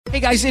Hey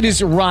guys, it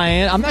is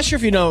Ryan. I'm not sure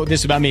if you know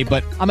this about me,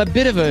 but I'm a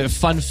bit of a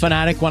fun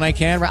fanatic when I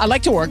can. I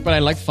like to work, but I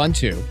like fun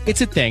too.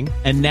 It's a thing.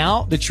 And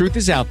now the truth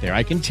is out there.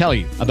 I can tell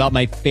you about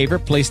my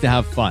favorite place to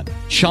have fun.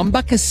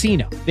 Chumba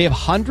Casino. They have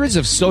hundreds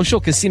of social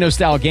casino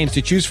style games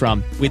to choose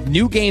from with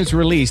new games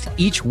released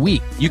each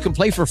week. You can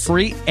play for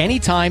free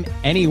anytime,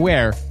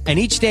 anywhere. And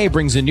each day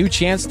brings a new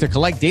chance to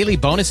collect daily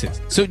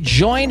bonuses. So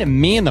join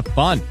me in the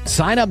fun.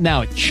 Sign up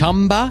now at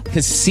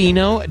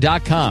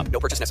ChumbaCasino.com. No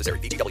purchase necessary.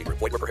 VGW.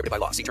 Void where prohibited by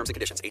law. See terms and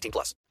conditions. 18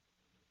 plus.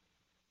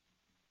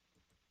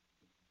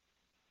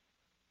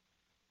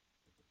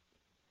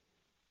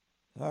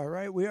 All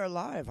right, we are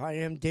live. I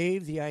am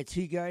Dave, the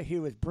IT guy,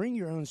 here with Bring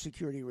Your Own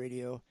Security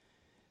Radio.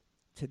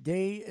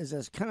 Today is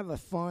a kind of a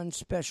fun,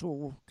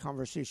 special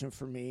conversation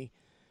for me.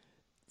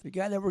 The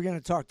guy that we're going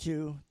to talk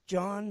to,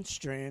 John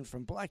Strand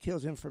from Black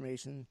Hills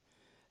Information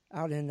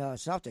out in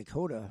South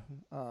Dakota,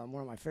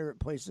 one of my favorite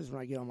places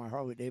when I get on my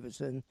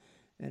Harley-Davidson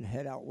and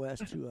head out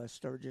west to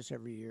Sturgis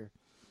every year.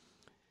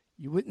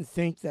 You wouldn't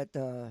think that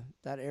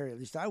that area, at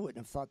least I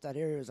wouldn't have thought that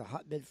area was a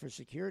hotbed for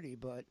security,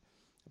 but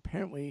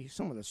apparently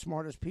some of the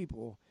smartest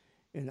people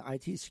in the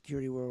IT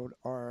security world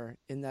are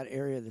in that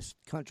area of this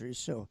country,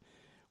 so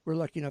we're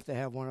lucky enough to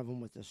have one of them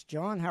with us.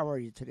 John, how are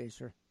you today,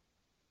 sir?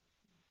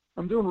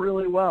 I'm doing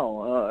really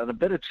well. And a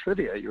bit of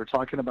trivia. You were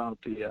talking about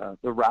the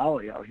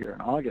rally out here in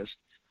August.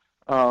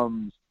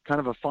 Kind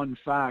of a fun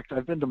fact.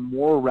 I've been to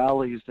more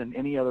rallies than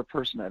any other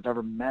person I've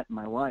ever met in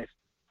my life.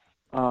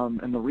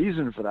 And the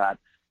reason for that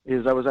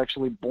is I was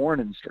actually born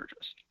in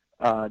Sturgis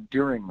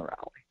during the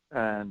rally.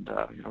 And,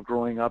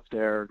 growing up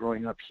there,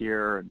 growing up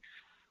here, and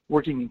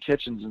working in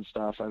kitchens and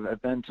stuff,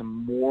 I've been to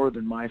more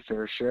than my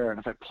fair share. And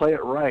if I play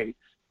it right,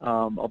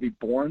 I'll be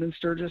born in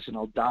Sturgis and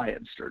I'll die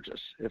in Sturgis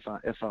if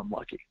I'm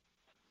lucky.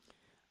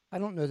 I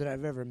don't know that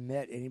I've ever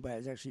met anybody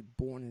that's actually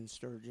born in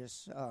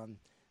Sturgis.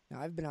 Now,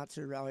 I've been out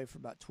to the rally for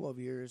about 12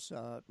 years,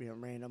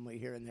 randomly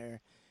here and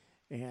there.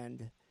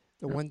 And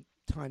the one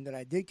time that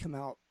I did come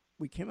out,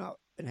 we came out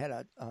and had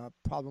a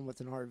problem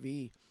with an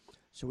RV.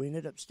 So we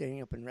ended up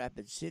staying up in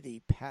Rapid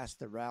City past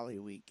the rally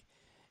week.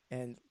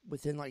 And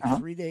within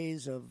 3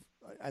 days of,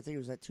 I think it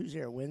was that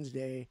Tuesday or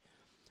Wednesday,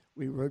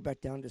 we rode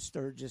back down to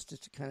Sturgis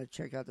just to kind of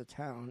check out the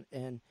town.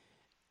 And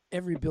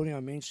every building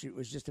on Main Street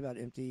was just about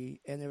empty,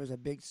 and there was a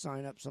big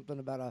sign up, something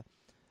about a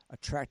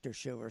tractor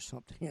show or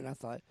something, and I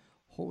thought,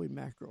 holy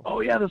mackerel.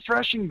 Oh, yeah, the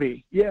threshing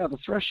bee. Yeah, the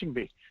threshing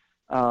bee.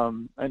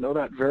 I know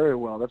that very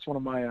well. That's one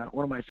of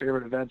my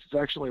favorite events.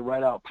 It's actually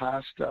right out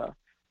past the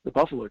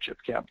Buffalo Chip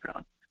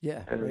campground.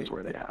 Yeah. That is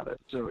where they have it.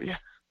 So, yeah,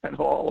 I know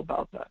all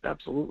about that.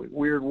 Absolutely.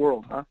 Weird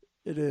world, huh?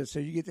 It is. So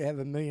you get to have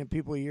 1 million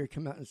people a year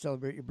come out and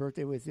celebrate your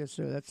birthday with you.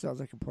 So that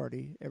sounds like a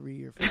party every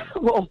year for you.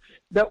 Well,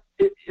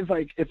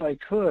 if I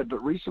could,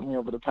 but recently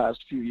over the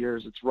past few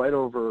years, it's right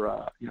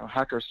over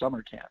Hacker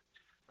Summer Camp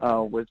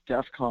with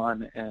DEF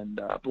CON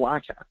and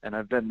Black Hat, and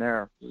I've been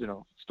there,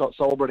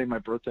 celebrating my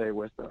birthday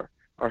with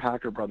our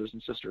hacker brothers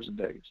and sisters in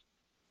Vegas.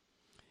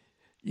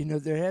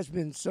 There has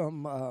been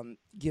some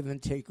give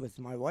and take with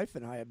my wife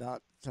and I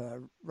about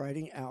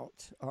riding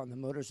out on the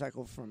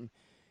motorcycle from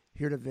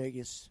here to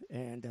Vegas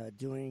and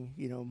doing,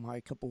 my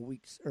couple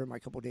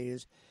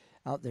days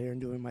out there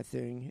and doing my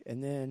thing,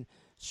 and then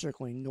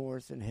circling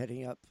north and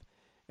heading up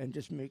and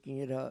just making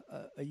it a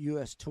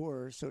U.S.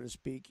 tour, so to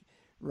speak,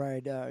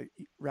 ride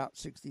Route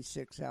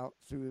 66 out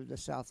through the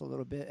south a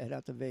little bit, head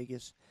out to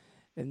Vegas,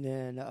 and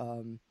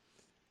then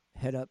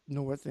head up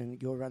north and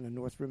go around the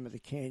north rim of the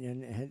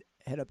canyon and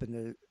head up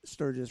into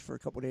Sturgis for a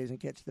couple days and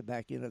catch the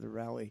back end of the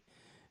rally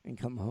and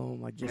come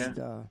home. I just...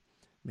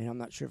 I'm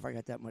not sure if I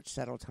got that much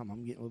saddle time.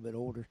 I'm getting a little bit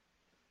older.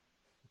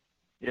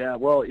 Yeah,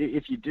 well,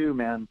 if you do,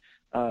 man,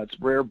 it's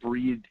rare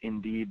breed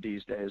indeed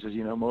these days. As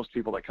you know, most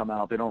people that come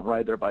out, they don't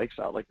ride their bikes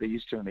out like they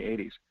used to in the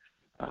 80s.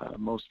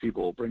 Most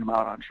people bring them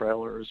out on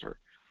trailers or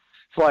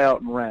fly out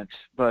and rent.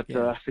 But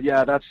that's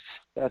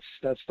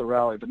the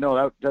rally. But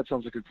no, that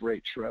sounds like a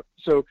great trip.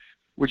 So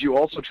would you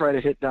also try to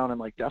hit down in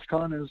like DEF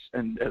CON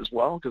as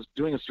well? Because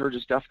doing a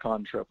Sturgis DEF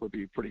CON trip would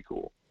be pretty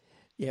cool.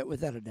 Yeah,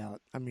 without a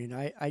doubt. I mean,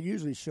 I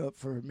usually show up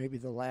for maybe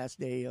the last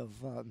day of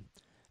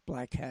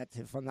Black Hat.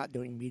 If I'm not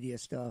doing media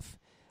stuff,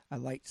 I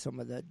like some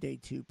of the day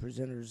 2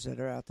 presenters that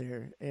are out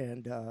there,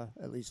 and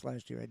at least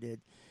last year I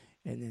did,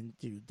 and then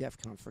do DEF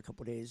CON for a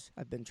couple of days.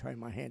 I've been trying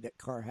my hand at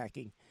car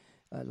hacking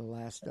the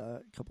last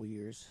couple of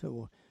years,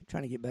 so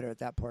trying to get better at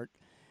that part.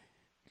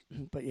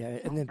 But, yeah,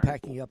 and then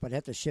packing up. I'd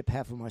have to ship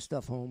half of my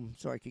stuff home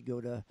so I could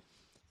go to,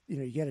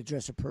 you got to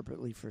dress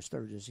appropriately for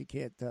Sturgis. You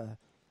can't...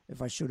 If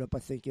I showed up, I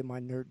think, in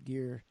my nerd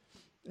gear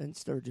in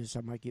Sturgis,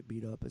 I might get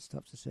beat up. It's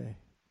tough to say.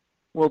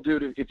 Well,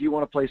 dude, if you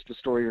want a place to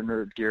store your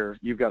nerd gear,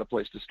 you've got a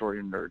place to store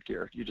your nerd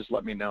gear. You just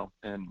let me know,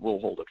 and we'll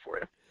hold it for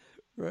you.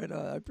 Right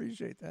on. I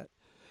appreciate that.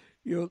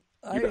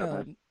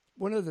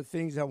 One of the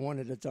things I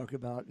wanted to talk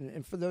about,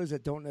 and for those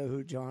that don't know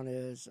who John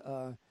is,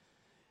 John,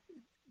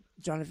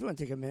 if you want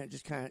to take a minute,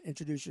 just kind of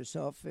introduce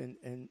yourself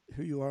and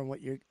who you are and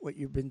what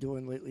you've been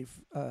doing lately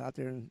out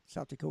there in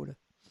South Dakota.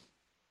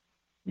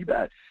 You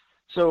bet.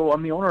 So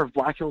I'm the owner of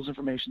Black Hills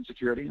Information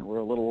Security. We're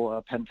a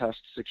little pen test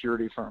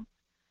security firm.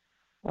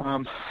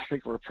 I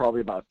think we're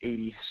probably about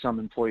 80 some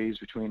employees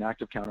between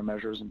active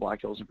countermeasures and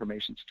Black Hills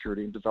Information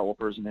Security and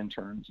developers and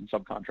interns and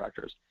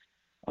subcontractors.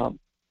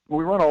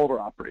 We run all of our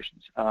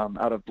operations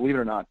out of, believe it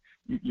or not,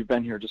 you've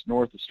been here just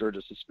north of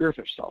Sturgis to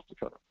Spearfish, South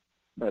Dakota,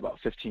 by about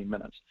 15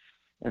 minutes.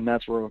 And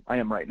that's where I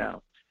am right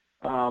now.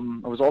 I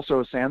was also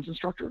a SANS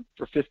instructor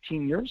for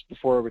 15 years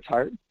before I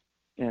retired,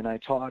 and I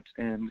taught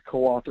and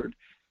co-authored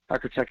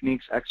hacker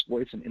techniques,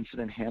 exploits, and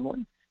incident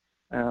handling.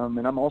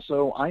 And I'm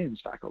also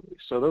IANS faculty.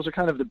 So those are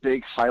kind of the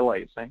big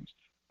highlight things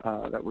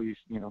that we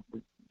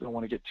don't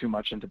want to get too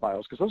much into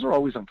BIOS because those are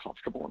always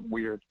uncomfortable and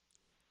weird.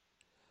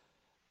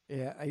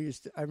 Yeah,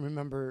 I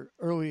remember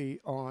early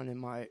on in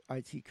my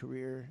IT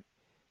career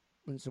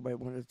when somebody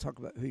wanted to talk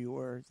about who you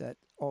were, that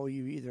all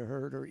you either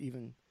heard or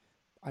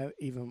I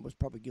even was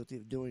probably guilty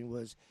of doing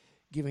was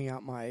giving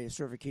out my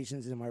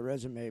certifications in my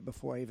resume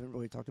before I even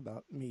really talked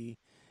about me.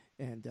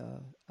 And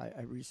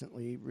I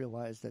recently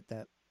realized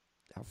that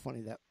how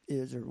funny that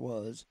is or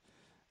was.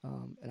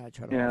 And I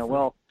try to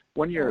offer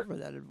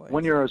that advice.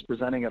 One year I was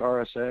presenting at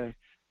RSA,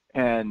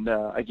 and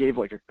I gave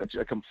like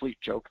a complete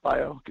joke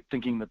bio,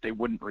 thinking that they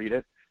wouldn't read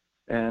it.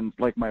 And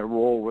like my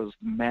role was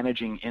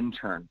managing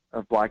intern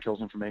of Black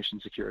Hills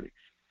Information Security.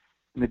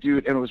 And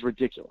and it was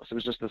ridiculous. It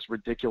was just this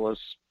ridiculous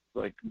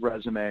like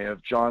resume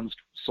of John's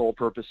sole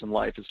purpose in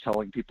life is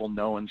telling people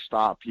no and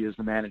stop. He is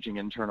the managing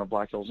intern of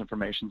Black Hills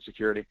Information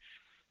Security.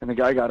 And the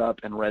guy got up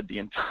and read the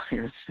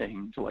entire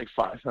thing to like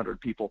 500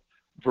 people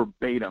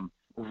verbatim,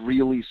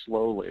 really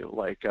slowly,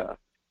 like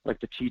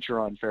the teacher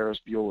on Ferris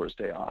Bueller's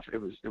Day Off. It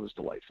was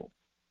delightful.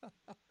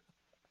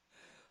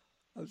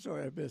 I'm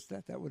sorry I missed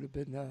that. That would have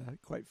been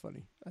quite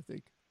funny, I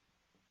think.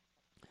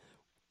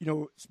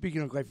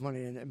 Speaking of quite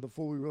funny, and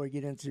before we really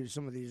get into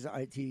some of these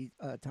IT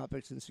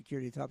topics and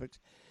security topics,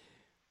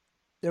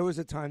 there was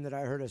a time that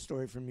I heard a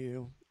story from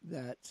you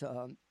that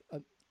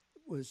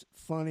was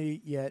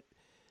funny yet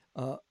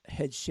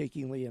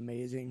head-shakingly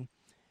amazing.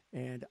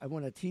 And I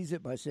want to tease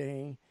it by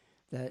saying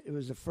that it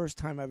was the first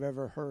time I've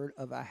ever heard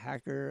of a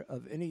hacker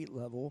of any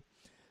level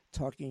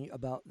talking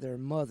about their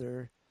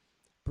mother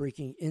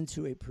breaking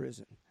into a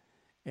prison.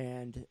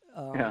 And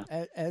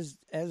as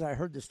I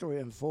heard the story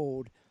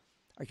unfold,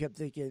 I kept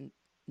thinking,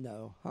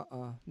 no,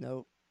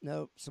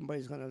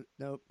 somebody's going to,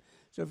 nope.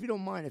 So if you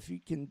don't mind, if you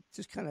can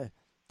just kind of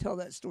tell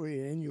that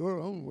story in your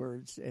own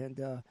words, and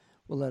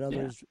we'll let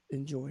others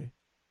enjoy.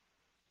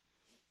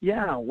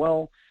 Yeah,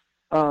 well,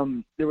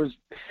 there was,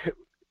 to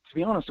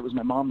be honest, it was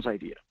my mom's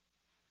idea.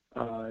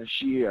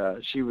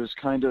 She was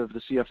kind of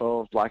the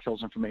CFO of Black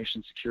Hills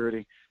Information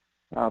Security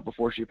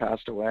before she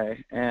passed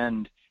away,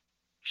 and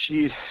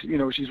she's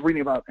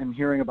reading about and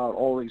hearing about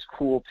all these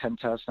cool pen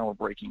tests. Now we're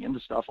breaking into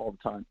stuff all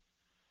the time.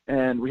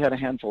 And we had a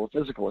handful of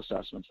physical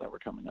assessments that were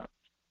coming up.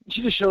 And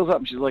she just shows up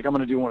and she's like, I'm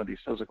going to do one of these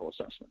physical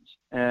assessments.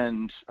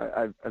 And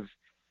I've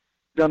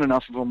done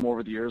enough of them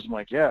over the years. I'm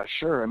like, yeah,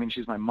 sure. I mean,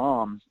 she's my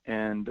mom,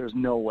 and there's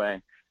no way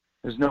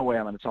I'm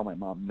going to tell my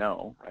mom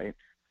no, right?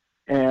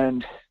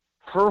 And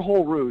her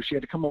whole ruse, she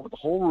had to come up with the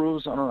whole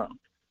ruse on her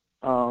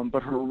own.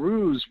 But her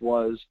ruse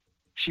was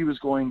she was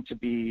going to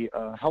be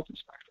a health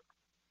inspector.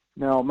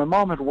 Now, my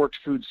mom had worked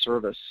food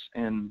service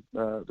in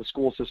the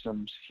school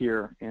systems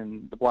here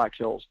in the Black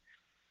Hills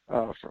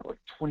for like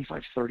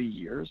 25, 30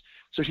 years.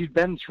 So she'd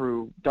been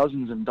through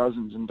dozens and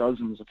dozens and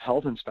dozens of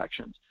health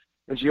inspections,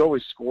 and she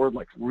always scored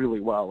like really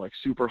well, like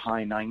super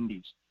high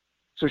 90s.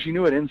 So she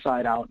knew it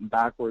inside out and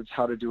backwards,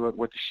 how to do it,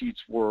 what the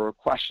sheets were,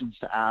 questions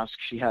to ask.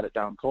 She had it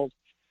down cold.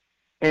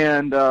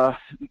 And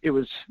it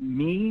was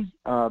me,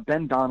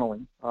 Ben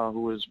Donnelly,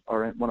 who was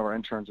one of our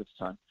interns at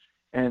the time,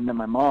 and then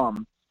my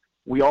mom.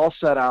 We all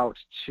set out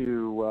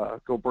to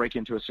go break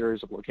into a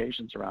series of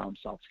locations around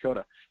South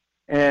Dakota.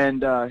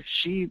 And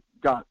she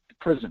got the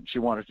prison. She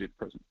wanted to do the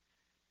prison.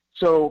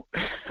 So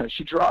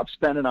she drops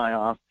Ben and I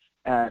off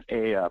at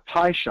a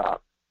pie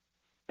shop,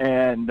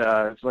 and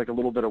it's like a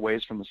little bit of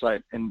ways from the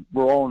site, and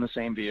we're all in the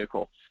same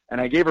vehicle.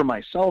 And I gave her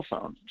my cell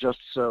phone just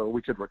so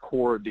we could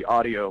record the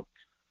audio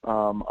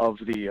of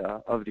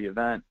the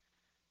event.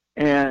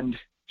 And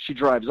she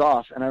drives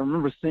off, and I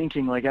remember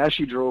thinking, like, as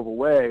she drove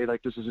away,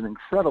 like, this is an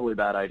incredibly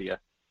bad idea.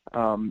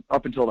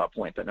 Up until that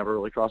point, that never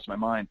really crossed my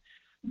mind.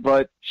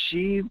 But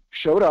she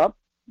showed up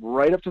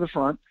right up to the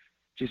front.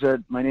 She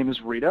said, my name is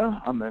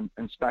Rita. I'm an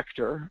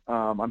inspector.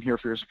 I'm here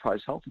for your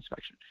surprise health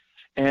inspection.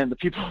 And the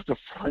people at the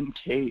front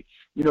gate,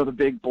 the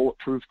big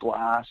bulletproof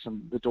glass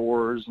and the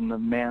doors and the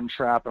man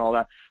trap and all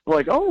that, were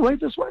like, oh, right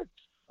this way.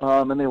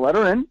 And they let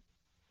her in.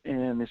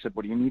 And they said,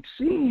 what do you need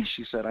to see?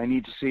 She said, I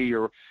need to see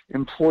your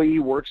employee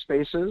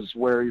workspaces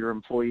where your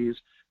employees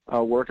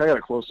work. I got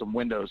to close some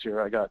windows here.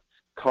 I got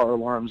car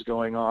alarms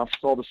going off.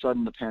 All of a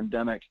sudden, the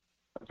pandemic,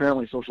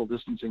 apparently social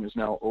distancing is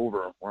now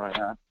over where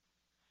I'm at.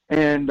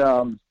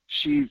 And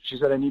she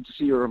said, I need to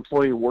see your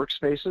employee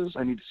workspaces.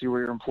 I need to see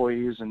where your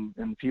employees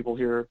and people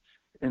here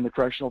in the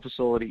correctional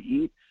facility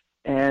eat.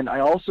 And I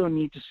also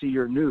need to see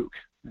your nuke.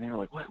 And they were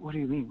like, what do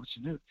you mean? What's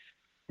your nuke?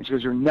 And she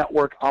goes, your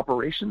network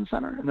operations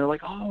center? And they're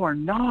like, oh, our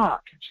NOC.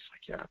 And she's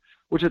like, yeah.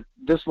 Which at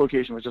this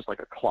location was just like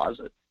a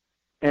closet.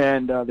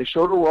 And they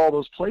showed her where all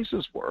those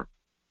places were.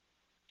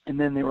 And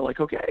then they were like,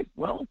 okay,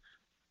 well,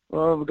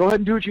 go ahead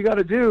and do what you got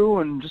to do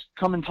and just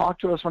come and talk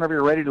to us whenever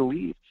you're ready to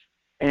leave.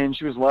 And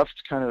she was left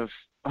kind of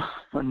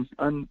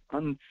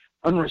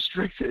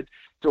unrestricted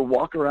to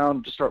walk around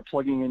and just start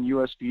plugging in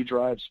USB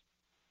drives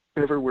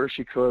everywhere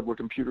she could where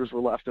computers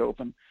were left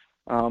open.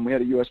 We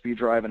had a USB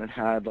drive and it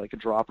had like a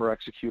dropper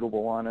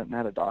executable on it and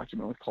had a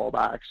document with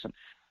callbacks. And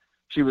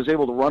she was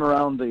able to run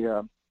around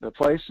the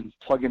place and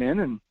plug it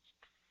in, and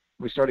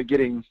we started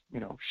getting,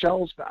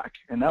 shells back,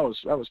 and that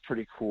was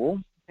pretty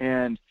cool.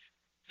 And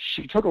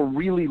she took a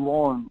really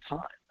long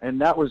time, and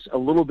that was a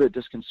little bit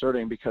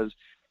disconcerting because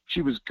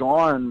she was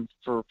gone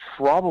for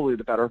probably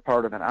the better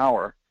part of an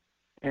hour,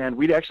 and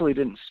we actually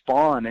didn't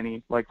spawn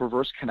any like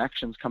reverse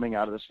connections coming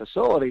out of this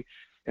facility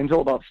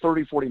until about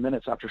 30, 40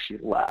 minutes after she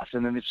left.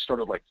 And then it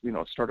started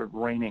it started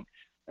raining.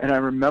 And I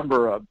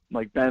remember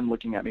like Ben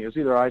looking at me. It was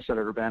either I said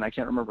it or Ben. I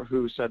can't remember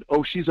who said,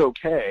 "Oh, she's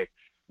okay.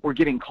 We're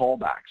getting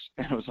callbacks."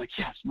 And I was like,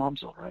 "Yes,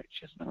 Mom's all right.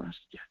 She hasn't been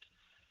arrested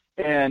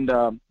yet."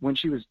 And when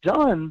she was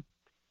done,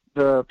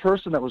 the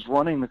person that was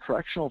running the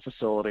correctional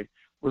facility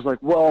was like,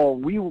 "Well,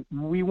 we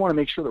want to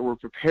make sure that we're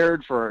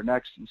prepared for our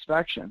next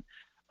inspection.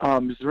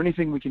 Is there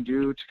anything we can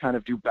do to kind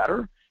of do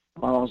better?"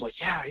 I was like,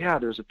 yeah,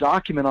 there's a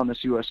document on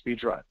this USB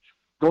drive.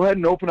 Go ahead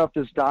and open up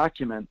this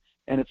document,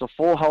 and it's a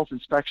full health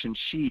inspection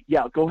sheet.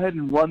 Yeah, go ahead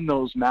and run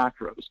those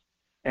macros.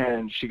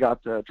 And she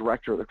got the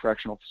director of the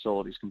correctional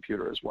facility's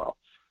computer as well.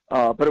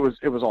 But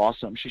it was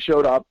awesome. She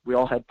showed up. We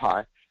all had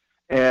pie,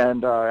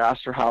 and I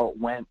asked her how it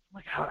went.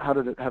 Like, how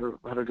did it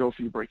go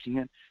for you breaking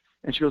in?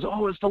 And she goes,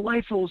 "Oh, it's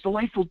delightful. It's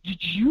delightful.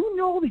 Did you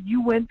know that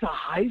you went to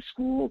high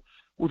school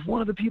with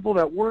one of the people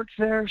that worked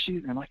there?"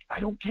 I'm like, "I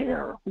don't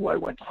care who I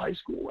went to high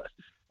school with.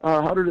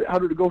 How did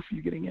it go for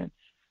you getting in?"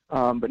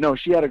 But no,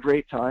 she had a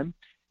great time.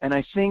 And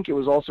I think it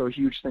was also a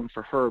huge thing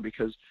for her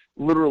because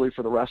literally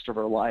for the rest of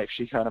her life,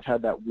 she kind of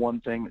had that one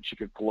thing that she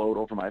could gloat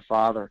over my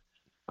father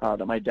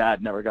that my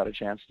dad never got a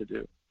chance to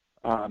do.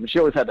 And she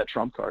always had that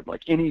trump card.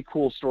 Like any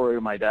cool story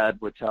my dad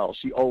would tell,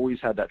 she always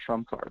had that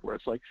trump card where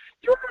it's like,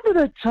 "Do you remember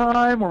that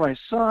time where my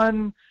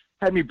son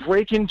had me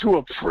break into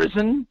a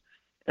prison?"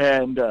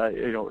 And,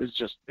 it was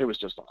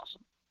just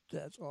awesome.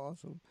 That's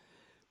awesome.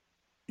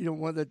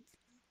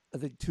 I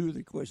think two of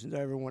the questions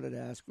I ever wanted to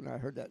ask when I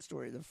heard that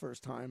story the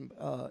first time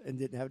and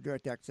didn't have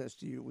direct access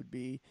to you would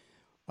be,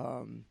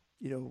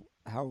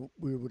 how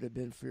weird would it have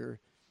been for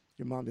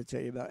your mom to tell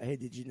you about, "Hey,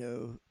 did you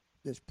know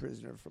this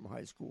prisoner from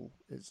high school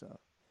is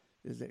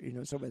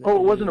there, somebody that..." Oh,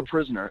 it wasn't a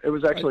prisoner. It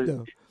was actually,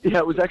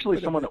 it was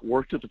actually someone that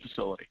worked at the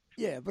facility.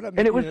 Yeah, but I mean,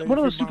 and it was one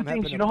of those stupid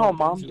things, how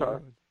moms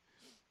are.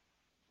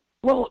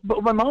 Well,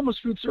 but my mom was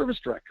food service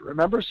director,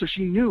 remember? So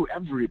she knew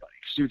everybody.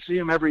 She would see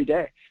them every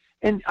day.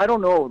 And I don't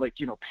know,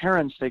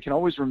 parents, they can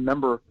always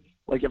remember,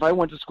 like if I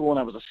went to school and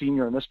I was a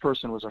senior and this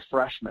person was a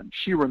freshman,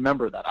 she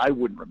remembered that. I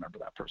wouldn't remember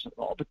that person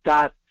at all. But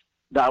that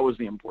was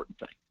the important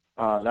thing.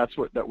 That's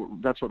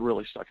what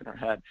really stuck in her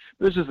head.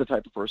 This is the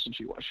type of person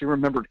she was. She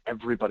remembered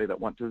everybody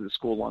that went through the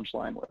school lunch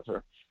line with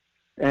her.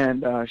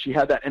 And she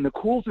had that. And the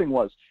cool thing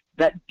was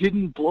that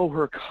didn't blow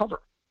her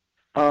cover.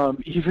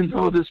 Even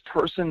though this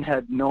person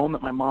had known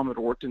that my mom had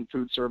worked in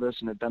food service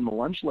and had been the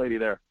lunch lady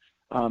there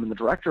and the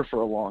director for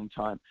a long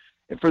time.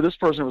 And for this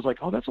person, it was like,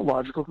 "Oh, that's a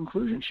logical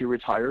conclusion. She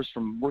retires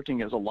from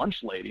working as a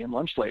lunch lady in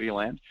Lunch Lady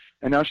Land,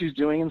 and now she's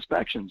doing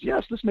inspections.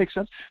 Yes, this makes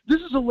sense.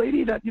 This is a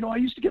lady that, I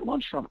used to get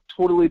lunch from."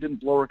 Totally didn't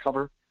blow her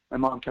cover. My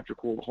mom kept her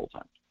cool the whole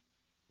time.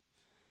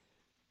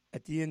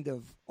 At the end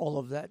of all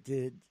of that,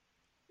 did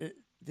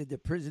the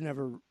prison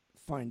ever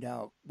find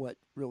out what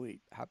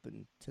really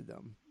happened to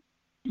them?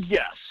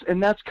 Yes,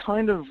 and that's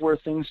kind of where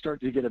things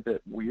start to get a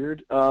bit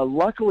weird.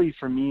 Luckily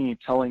for me,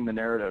 telling the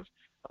narrative,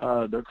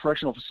 the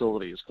correctional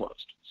facility is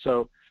closed.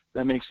 So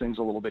that makes things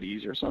a little bit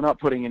easier. So I'm not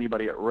putting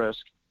anybody at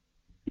risk,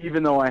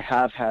 even though I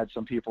have had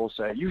some people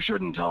say, "You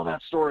shouldn't tell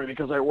that story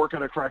because I work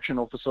at a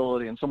correctional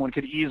facility and someone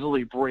could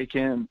easily break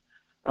in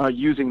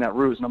using that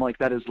ruse." And I'm like,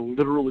 that is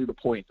literally the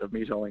point of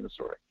me telling the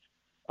story.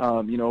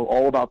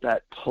 All about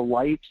that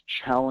polite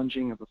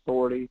challenging of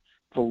authority,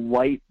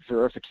 polite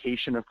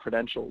verification of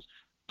credentials.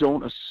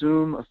 Don't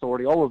assume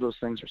authority. All of those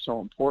things are so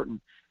important.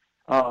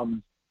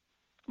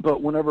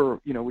 But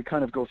whenever, we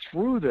kind of go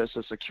through this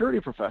as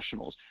security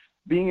professionals,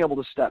 being able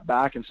to step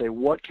back and say,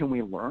 what can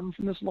we learn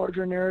from this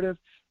larger narrative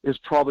is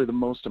probably the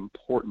most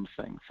important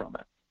thing from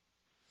it.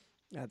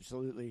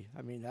 Absolutely.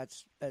 I mean,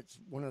 that's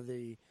one of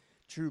the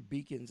true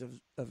beacons of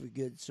a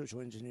good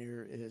social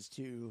engineer is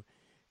to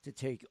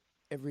take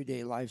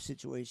everyday life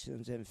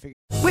situations and figure.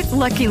 With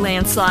Lucky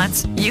Land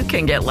Slots, you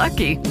can get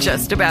lucky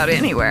just about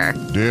anywhere.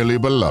 Dearly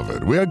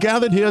beloved, we are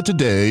gathered here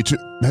today to...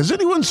 Has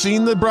anyone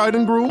seen the bride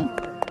and groom?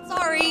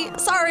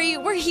 Sorry,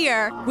 we're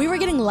here. We were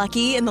getting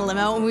lucky in the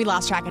limo and we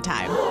lost track of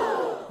time.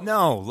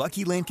 No,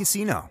 Lucky Land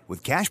Casino,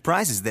 with cash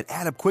prizes that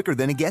add up quicker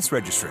than a guest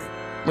registry.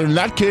 In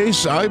that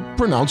case, I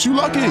pronounce you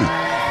lucky.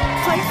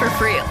 Play for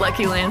free at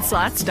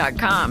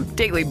LuckyLandSlots.com.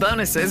 Daily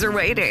bonuses are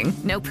waiting.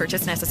 No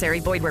purchase necessary.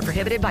 Void where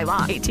prohibited by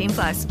law.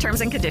 18+.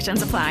 Terms and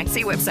conditions apply.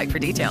 See website for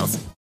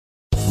details.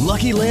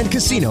 Lucky Land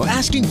Casino,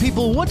 asking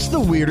people, what's the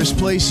weirdest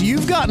place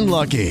you've gotten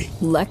lucky?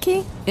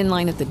 Lucky? In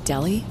line at the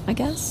deli, I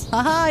guess?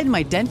 Aha, in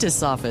my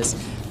dentist's office.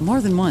 More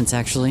than once,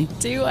 actually.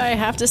 Do I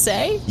have to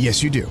say?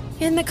 Yes, you do.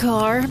 In the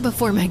car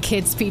before my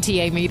kids'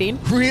 PTA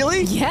meeting.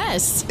 Really?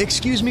 Yes.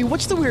 Excuse me,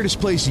 what's the weirdest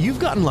place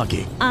you've gotten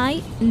lucky?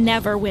 I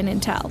never win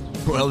and tell.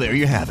 Well, there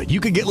you have it. You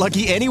can get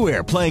lucky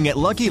anywhere, playing at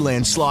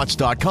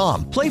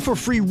LuckyLandSlots.com. Play for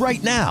free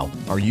right now.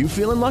 Are you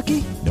feeling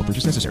lucky? No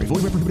purchase necessary.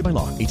 Void where prohibited by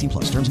law. 18+.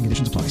 Terms and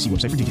conditions apply. See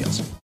website for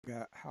details.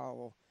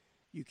 How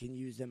you can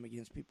use them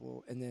against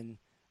people, and then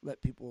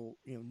let people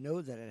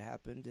know that it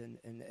happened,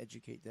 and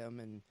educate them,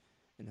 and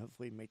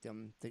hopefully make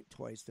them think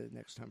twice the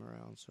next time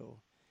around. So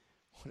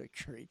what a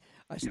great,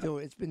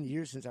 it's been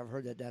years since I've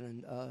heard that down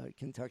in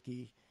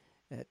Kentucky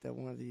at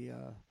one of the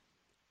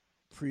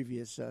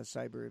previous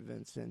cyber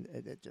events, and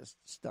it just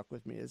stuck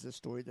with me as a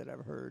story that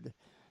I've heard.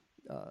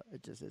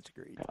 It's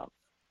great. Yeah.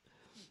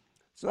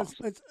 So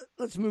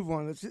let's move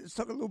on. Let's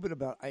talk a little bit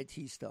about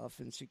IT stuff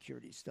and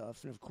security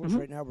stuff. And of course,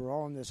 right now we're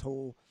all in this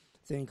whole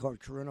thing called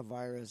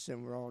coronavirus,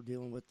 and we're all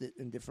dealing with it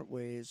in different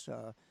ways.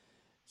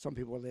 Some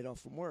people are laid off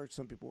from work.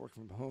 Some people work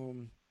from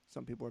home.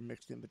 Some people are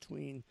mixed in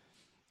between.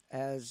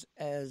 As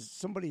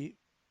somebody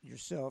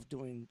yourself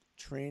doing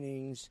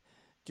trainings,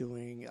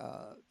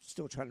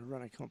 still trying to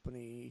run a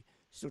company,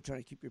 still trying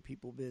to keep your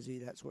people busy,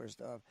 that sort of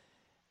stuff.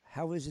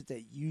 How is it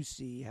that you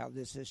see how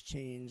this has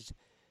changed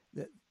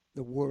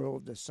the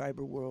world, the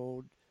cyber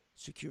world,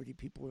 security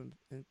people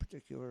in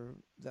particular,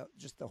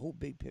 just the whole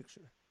big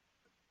picture?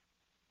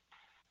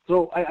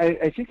 So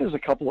I think there's a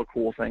couple of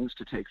cool things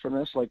to take from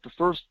this. Like the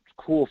first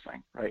cool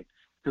thing, right?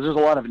 Because there's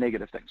a lot of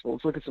negative things. Well,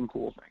 let's look at some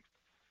cool things.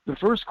 The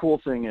first cool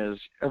thing is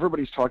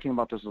everybody's talking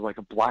about this as like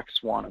a black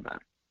swan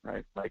event,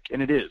 right?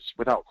 And it is,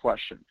 without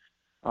question,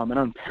 an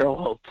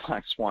unparalleled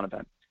black swan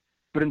event.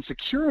 But in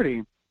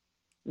security,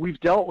 we've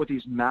dealt with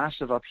these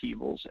massive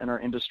upheavals in our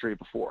industry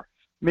before.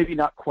 Maybe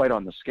not quite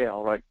on the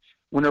scale, right?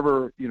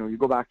 Whenever, you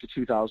go back to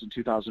 2000,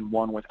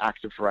 2001 with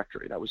Active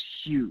Directory, that was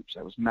huge.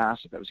 That was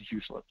massive. That was a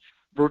huge lift.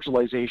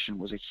 Virtualization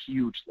was a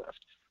huge lift.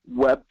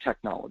 Web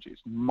technologies,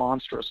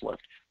 monstrous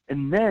lift.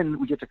 And then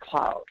we get to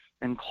cloud.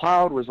 And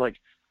cloud was like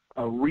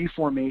a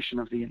reformation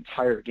of the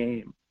entire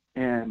game.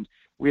 And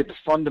we had to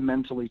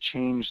fundamentally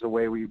change the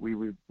way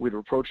we'd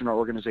approach in our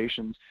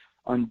organizations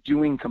on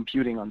doing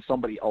computing on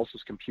somebody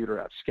else's computer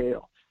at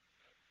scale.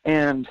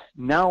 And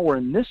now we're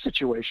in this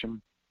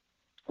situation,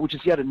 which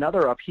is yet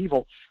another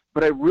upheaval,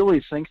 but I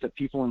really think that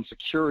people in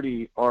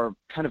security are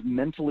kind of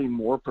mentally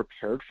more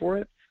prepared for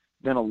it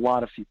than a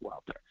lot of people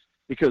out there.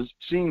 Because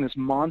seeing this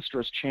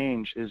monstrous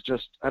change is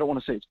just, I don't want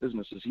to say it's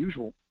business as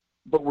usual,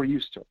 but we're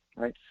used to it,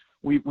 right?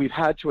 We've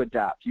had to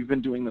adapt. You've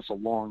been doing this a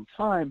long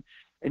time,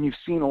 and you've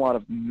seen a lot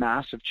of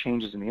massive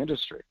changes in the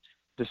industry.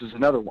 This is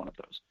another one of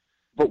those.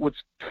 But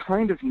what's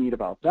kind of neat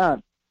about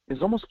that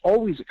is almost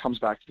always it comes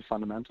back to the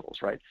fundamentals,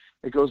 right?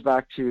 It goes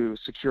back to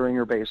securing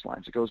your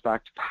baselines. It goes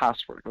back to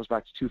password. It goes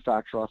back to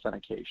two-factor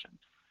authentication.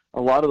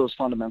 A lot of those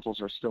fundamentals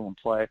are still in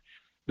play.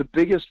 The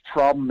biggest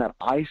problem that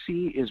I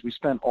see is we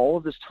spent all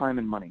of this time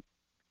and money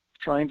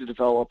trying to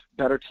develop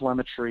better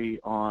telemetry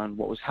on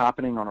what was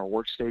happening on our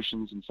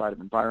workstations inside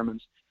of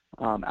environments,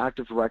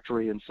 Active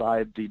Directory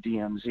inside the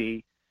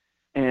DMZ,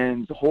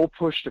 and the whole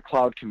push to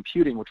cloud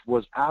computing, which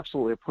was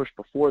absolutely a push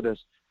before this,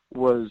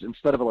 was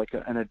instead of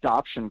an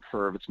adoption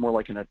curve, it's more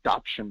like an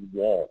adoption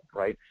wall,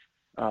 right?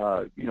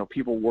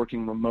 People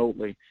working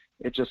remotely,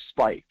 it just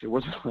spiked. It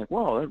wasn't like,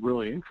 wow, that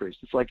really increased.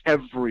 It's like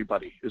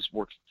everybody is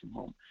working from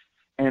home.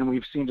 And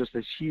we've seen just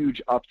this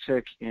huge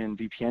uptick in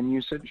VPN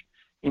usage,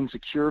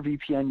 insecure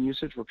VPN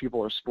usage, where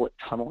people are split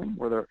tunneling,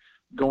 where they're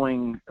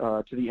going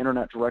to the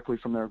internet directly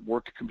from their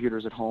work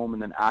computers at home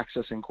and then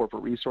accessing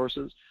corporate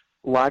resources.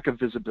 Lack of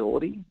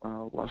visibility. A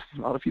lot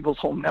of people's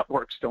home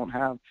networks don't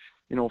have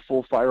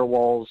full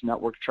firewalls,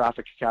 network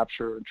traffic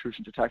capture,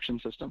 intrusion detection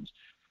systems,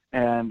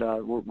 and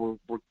we're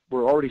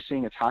already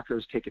seeing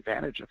attackers take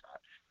advantage of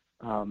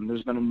that.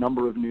 There's been a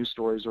number of news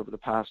stories over the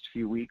past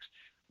few weeks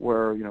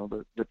where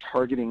the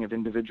targeting of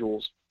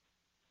individuals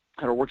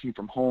that are working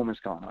from home has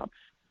gone up.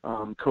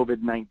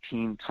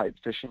 COVID-19 type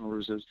phishing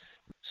ruses.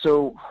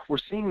 So we're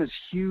seeing this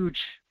huge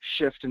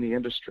shift in the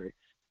industry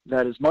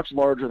that is much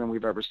larger than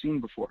we've ever seen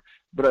before.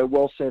 But I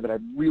will say that I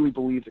really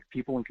believe that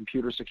people in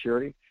computer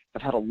security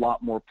have had a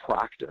lot more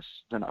practice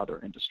than other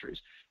industries.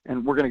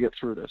 And we're going to get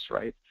through this,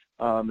 right?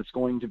 It's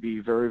going to be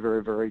very,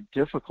 very, very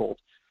difficult,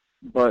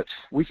 but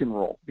we can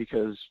roll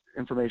because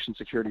information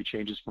security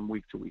changes from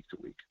week to week to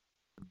week.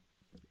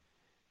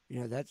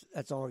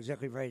 That's all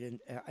exactly right.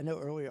 And I know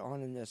earlier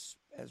on in this,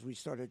 as we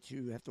started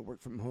to have to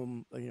work from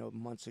home,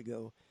 months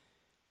ago,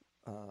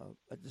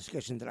 a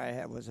discussion that I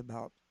had was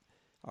about,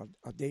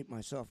 I'll date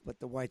myself, but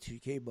the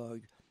Y2K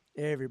bug.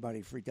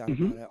 Everybody freaked out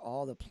about it.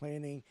 All the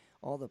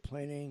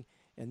planning,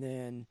 and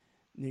then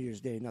New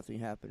Year's Day, nothing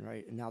happened,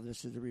 right? And now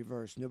this is the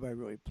reverse. Nobody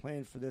really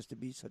planned for this to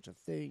be such a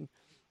thing,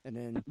 and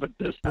then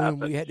boom,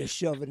 we had to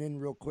shove it in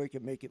real quick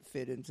and make it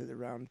fit into the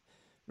round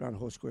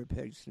hole square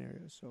peg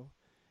scenario. So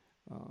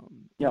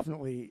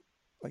definitely,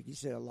 like you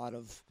said, a lot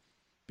of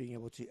being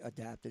able to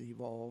adapt and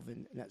evolve,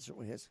 and that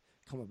certainly has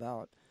come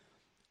about.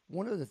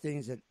 One of the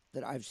things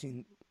that I've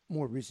seen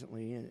more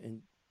recently,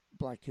 and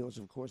Black Hills,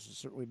 of course, has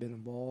certainly been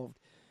involved,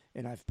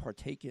 and I've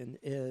partaken,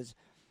 is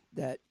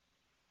that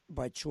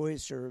by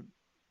choice or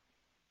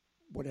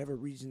whatever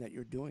reason that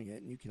you're doing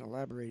it, and you can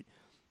elaborate,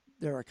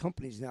 there are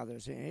companies now that are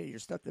saying, hey, you're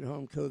stuck at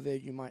home,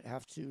 COVID, you might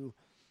have to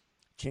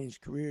change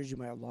careers, you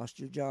might have lost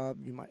your job,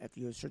 you might have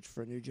to go search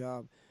for a new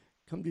job.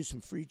 Come do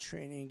some free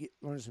training,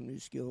 learn some new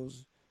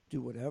skills,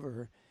 do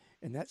whatever.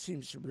 And that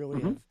seems to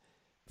really have,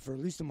 for at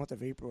least the month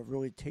of April, have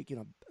really taken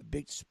a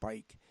big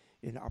spike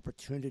in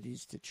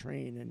opportunities to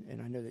train.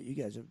 And I know that you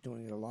guys are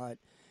doing it a lot.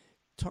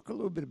 Talk a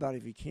little bit about,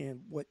 if you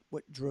can, what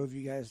drove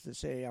you guys to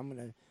say, I'm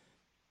going to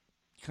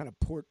kind of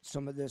port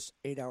some of this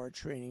 8-hour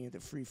training into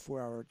free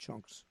 4-hour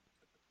chunks?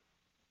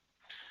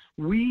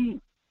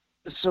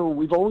 So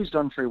we've always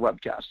done free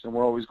webcasts, and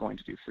we're always going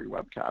to do free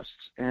webcasts.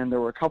 And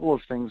there were a couple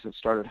of things that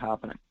started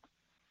happening.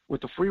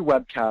 With the free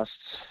webcasts,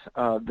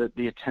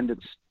 the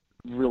attendance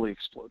really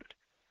exploded.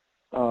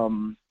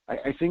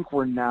 I think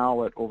we're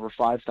now at over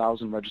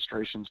 5,000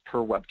 registrations per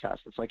webcast.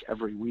 It's like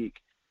every week.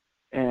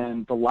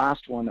 And the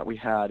last one that we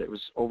had, it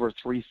was over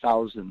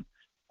 3,000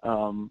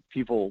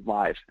 people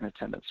live in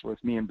attendance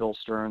with me and Bill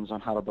Stearns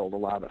on how to build a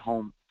lab at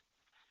home.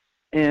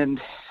 And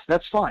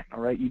that's fine,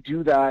 all right? You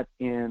do that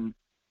in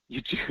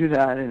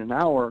an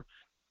hour,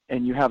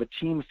 and you have a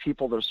team of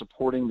people that are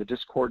supporting the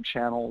Discord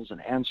channels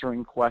and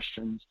answering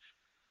questions,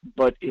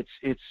 but it's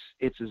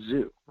a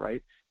zoo,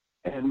 right?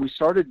 And we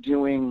started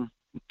doing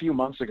a few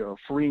months ago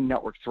free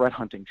network threat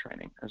hunting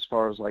training as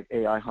far as like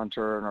AI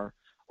Hunter and our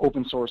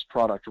open source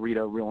product,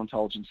 Rita, Real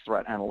Intelligence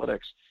Threat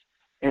Analytics,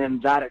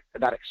 and that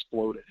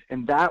exploded.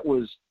 And that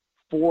was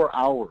 4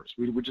 hours.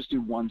 We would just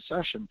do one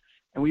session,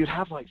 and we would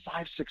have like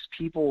 5-6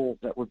 people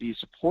that would be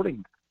supporting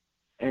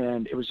that.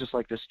 And it was just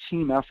like this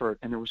team effort,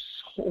 and there were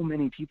so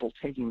many people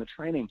taking the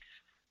training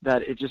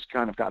that it just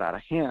kind of got out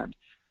of hand.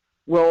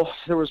 Well,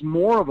 there was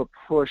more of a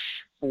push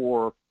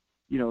for,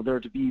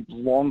 there to be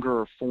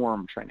longer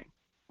form training.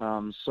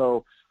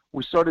 So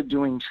we started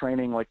doing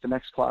training, like the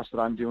next class that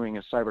I'm doing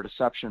is cyber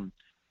deception.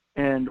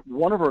 And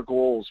one of our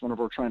goals,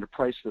 whenever we're trying to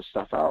price this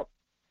stuff out,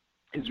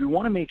 is we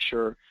want to make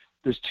sure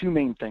there's two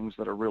main things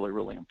that are really,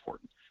 really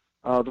important.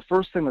 The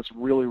first thing that's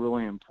really,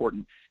 really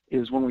important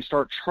is when we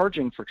start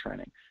charging for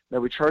training, that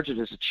we charge it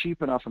as a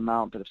cheap enough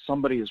amount that if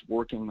somebody is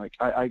working, like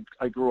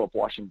I grew up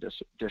washing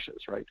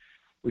dishes, right?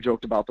 We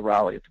joked about the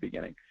rally at the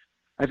beginning.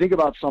 I think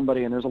about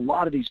somebody, and there's a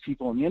lot of these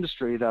people in the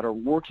industry that are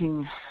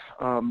working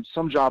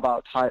some job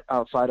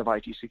outside of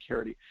IT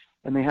security,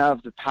 and they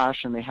have the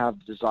passion, they have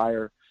the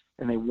desire,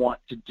 and they want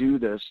to do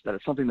this, that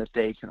it's something that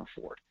they can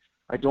afford.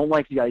 I don't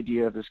like the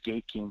idea of this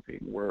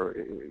gatekeeping where,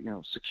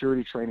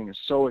 security training is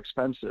so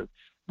expensive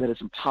that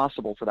it's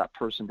impossible for that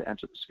person to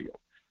enter this field.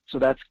 So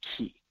that's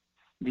key.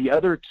 The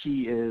other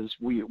key is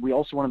we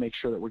also want to make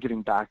sure that we're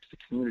giving back to the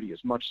community as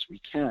much as we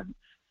can.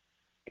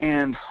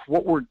 And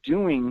what we're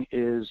doing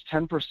is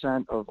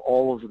 10% of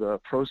all of the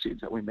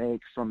proceeds that we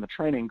make from the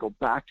training go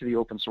back to the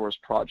open source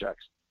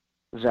projects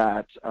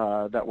that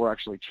we're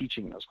actually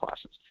teaching in those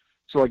classes.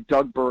 So like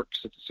Doug Burks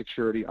at the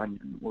Security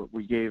Onion,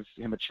 we gave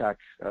him a check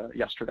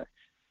yesterday.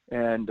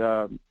 And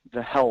the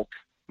Helk,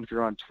 if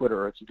you're on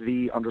Twitter, it's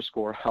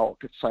 _Helk.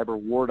 It's Cyber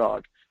War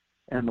Dog.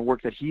 And the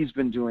work that he's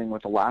been doing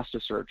with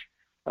Elasticsearch,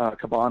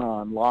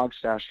 Kibana, and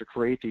Logstash to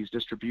create these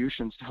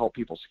distributions to help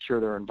people secure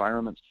their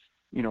environments,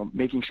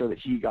 making sure that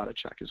he got a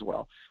check as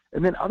well.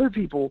 And then other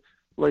people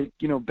like,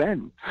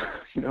 Ben,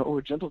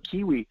 a Gentle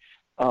Kiwi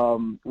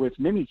with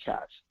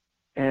Mimikatz,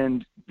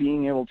 and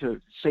being able to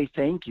say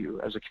thank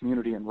you as a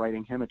community and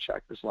writing him a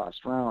check this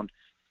last round.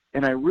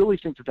 And I really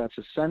think that that's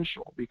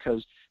essential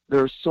because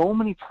there are so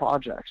many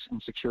projects in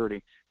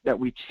security that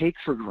we take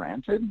for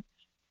granted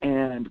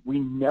and we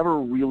never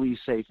really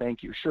say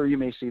thank you. Sure, you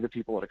may see the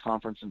people at a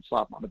conference and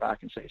slap them on the back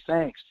and say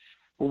thanks,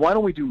 but why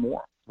don't we do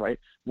more, right?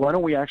 Why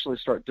don't we actually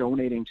start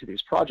donating to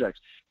these projects?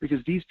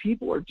 Because these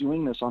people are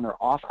doing this on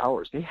their off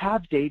hours. They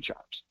have day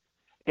jobs,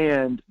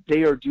 and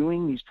they are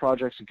doing these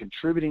projects and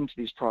contributing to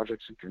these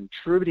projects and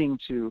contributing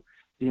to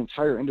the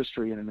entire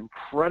industry in an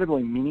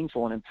incredibly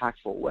meaningful and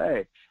impactful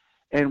way.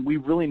 And we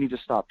really need to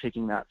stop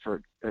taking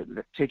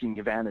taking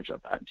advantage of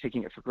that and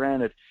taking it for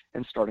granted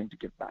and starting to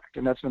give back.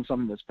 And that's been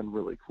something that's been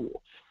really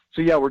cool.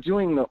 So yeah, we're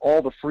doing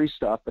all the free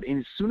stuff, but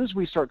as soon as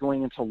we start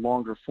going into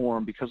longer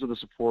form, because of the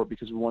support,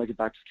 because we want to get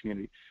back to the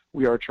community,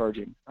 we are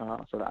charging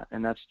for that.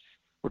 And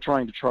we're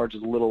trying to charge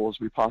as little as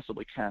we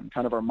possibly can.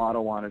 Kind of our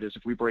motto on it is,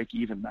 if we break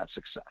even, that's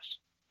success.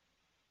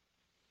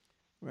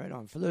 Right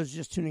on. For those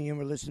just tuning in,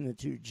 we're listening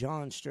to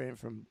John Strand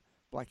from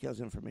Black Hills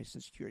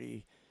Information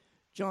Security.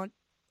 John,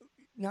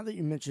 now that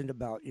you mentioned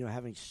about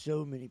having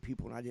so many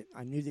people, and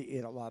I knew that you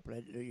had a lot, but I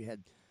didn't know you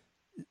had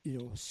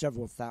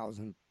several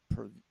thousand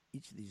per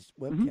each of these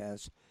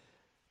webcasts.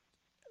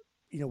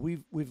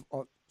 We've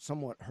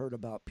somewhat heard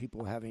about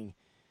people having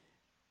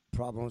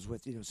problems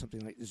with something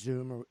like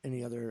Zoom or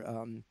any other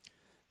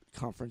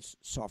conference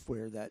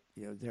software that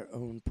their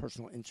own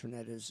personal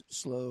internet is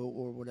slow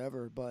or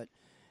whatever. But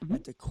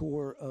at the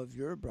core of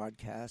your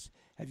broadcast,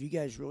 have you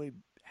guys really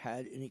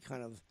had any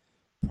kind of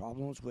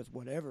problems with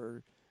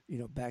whatever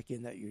back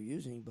end that you're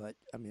using? But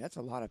I mean, that's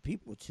a lot of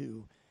people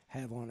to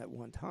have on at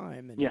one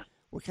time. And Yeah.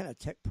 what kind of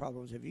tech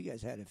problems have you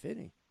guys had, if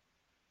any?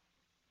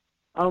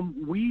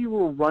 We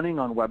were running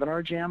on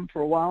Webinar Jam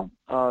for a while.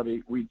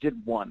 We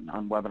did one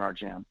on Webinar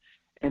Jam,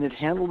 and it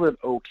handled it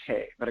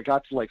okay, but it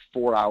got to like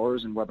 4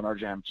 hours, and Webinar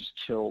Jam just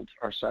killed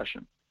our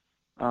session,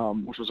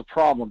 which was a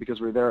problem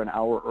because we were there an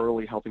hour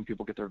early helping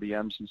people get their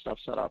VMs and stuff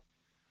set up,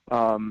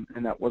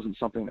 and that wasn't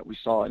something that we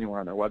saw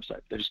anywhere on their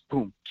website. They just,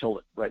 boom, killed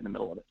it right in the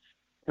middle of it.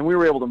 And we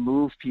were able to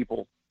move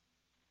people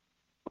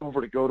over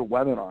to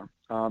GoToWebinar,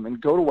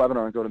 and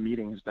GoToWebinar and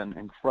GoToMeeting has been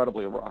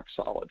incredibly rock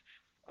solid.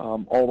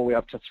 All the way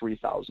up to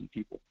 3,000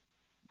 people.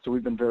 So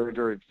we've been very,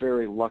 very,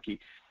 very lucky.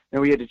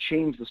 And we had to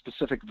change the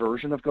specific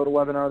version of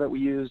GoToWebinar that we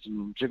used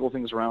and jiggle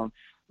things around,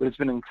 but it's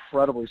been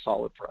incredibly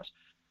solid for us.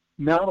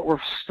 Now that we're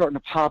starting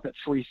to pop at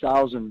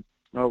 3,000,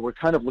 we're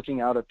kind of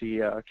looking out at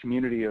the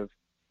community of,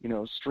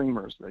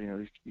 streamers,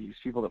 these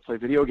people that play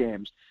video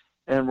games,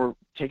 and we're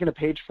taking a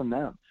page from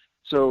them.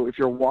 So if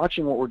you're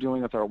watching what we're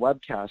doing with our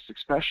webcasts,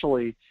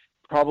 especially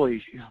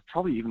probably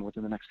even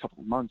within the next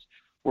couple of months,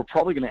 we're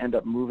probably going to end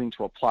up moving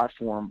to a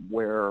platform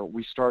where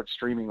we start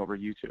streaming over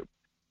YouTube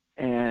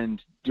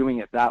and doing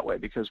it that way,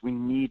 because we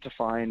need to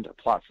find a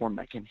platform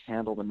that can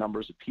handle the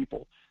numbers of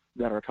people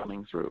that are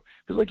coming through.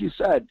 Because like you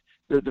said,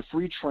 the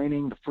free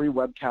training, the free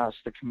webcast,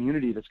 the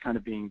community that's kind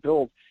of being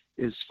built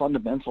is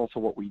fundamental to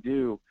what we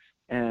do.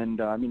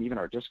 And even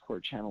our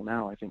Discord channel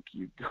now, I think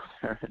you go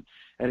there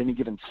at any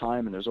given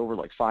time and there's over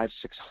like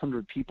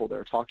 500-600 people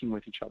there talking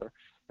with each other.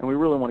 And we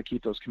really want to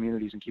keep those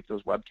communities and keep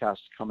those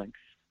webcasts coming.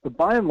 But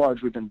by and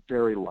large, we've been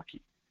very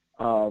lucky.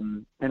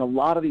 And a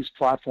lot of these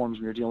platforms,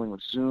 when you're dealing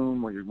with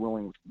Zoom or you're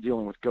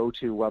dealing with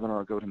GoToWebinar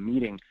or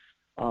GoToMeeting,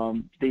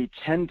 they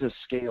tend to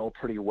scale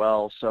pretty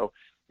well. So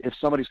if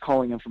somebody's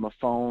calling in from a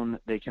phone,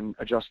 they can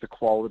adjust the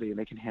quality and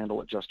they can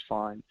handle it just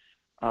fine.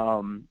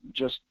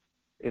 Just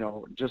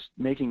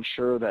making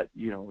sure that,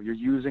 you're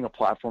using a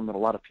platform that a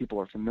lot of people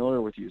are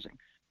familiar with using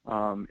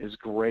is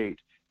great.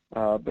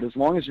 But as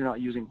long as you're not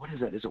using, what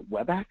is it? Is it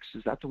WebEx?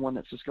 Is that the one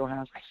that Cisco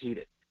has? I hate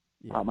it.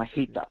 Yeah. I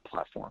hate that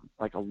platform,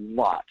 like a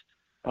lot.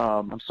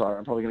 I'm sorry,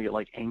 I'm probably going to get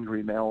like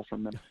angry mail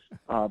from them,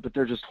 but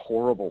they're just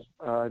horrible,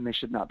 and they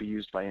should not be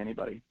used by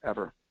anybody,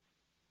 ever.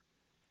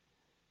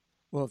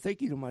 Well,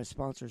 thank you to my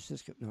sponsor,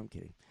 Cisco. No, I'm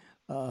kidding.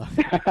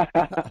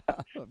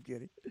 I'm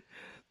kidding.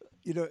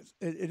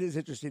 It is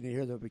interesting to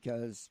hear, though,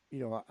 because,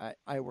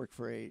 I work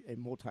for a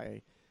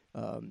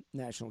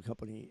multi-national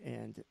company,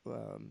 and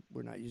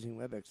we're not using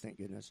WebEx, thank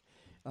goodness.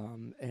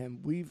 And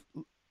we've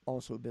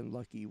also been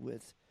lucky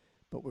with,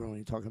 but we're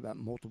only talking about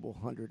multiple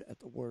hundred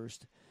at the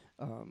worst,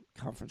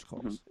 conference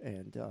calls. Mm-hmm.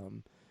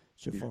 And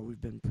so far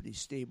we've been pretty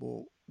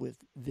stable with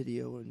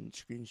video and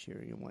screen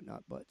sharing and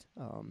whatnot. But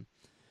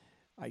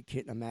I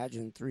can't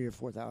imagine 3,000 or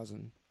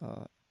 4,000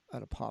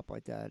 at a pop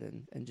like that.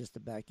 And just the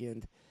back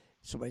end,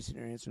 somebody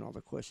sitting there answering all the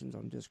questions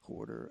on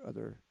Discord or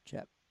other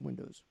chat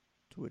windows,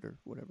 Twitter,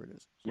 whatever it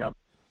is. So, yep.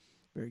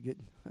 Very good.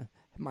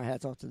 My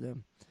hat's off to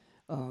them.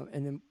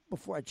 And then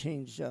before I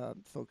change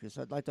focus,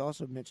 I'd like to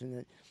also mention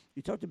that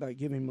you talked about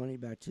giving money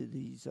back to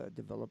these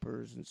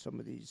developers and some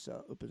of these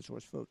open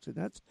source folks.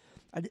 And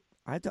I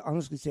have to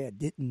honestly say I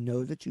didn't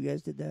know that you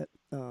guys did that.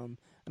 I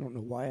don't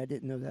know why I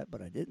didn't know that,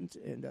 but I didn't.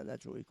 And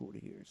that's really cool to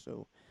hear.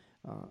 So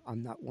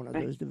I'm not one of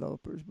those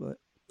developers, but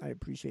I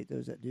appreciate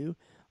those that do.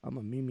 I'm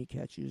a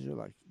Mimicat user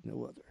like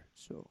no other.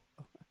 So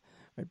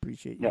I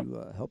appreciate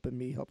you helping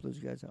me help those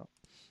guys out.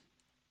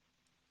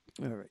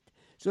 All right.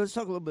 So let's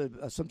talk a little bit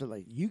about something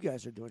like you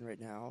guys are doing right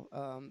now.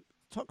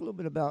 Talk a little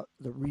bit about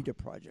the Rita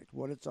project,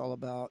 what it's all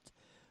about,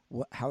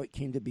 how it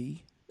came to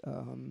be,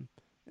 and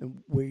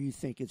where you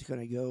think it's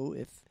going to go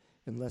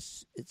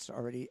unless it's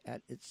already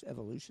at its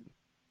evolution.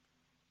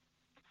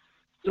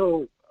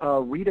 So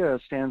Rita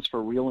stands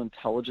for Real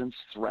Intelligence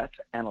Threat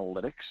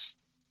Analytics.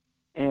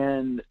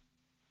 And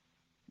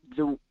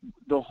the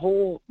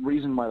whole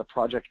reason why the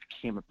project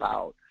came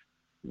about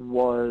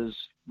was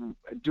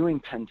doing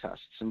pen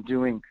tests and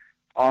doing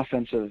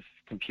offensive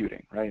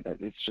computing, right?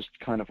 It's just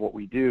kind of what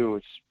we do.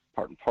 It's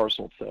part and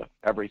parcel to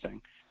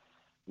everything.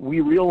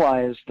 We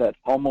realized that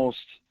almost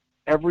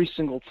every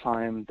single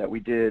time that we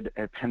did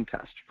a pen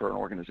test for an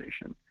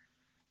organization,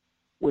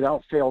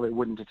 without fail, they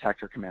wouldn't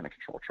detect our command and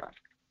control traffic.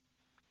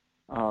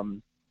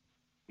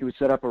 You would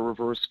set up a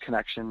reverse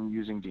connection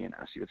using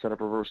DNS. You would set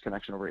up a reverse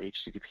connection over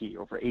HTTP,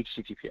 over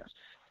HTTPS.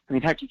 I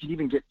mean, heck, you could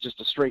even get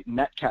just a straight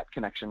netcat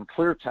connection,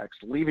 clear text,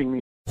 leaving me.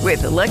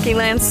 With the Lucky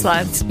Land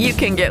Slots, you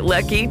can get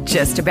lucky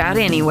just about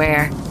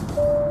anywhere.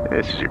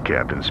 This is your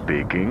captain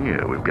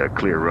speaking. We've got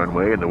clear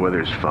runway and the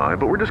weather's fine,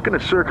 but we're just going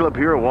to circle up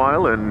here a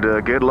while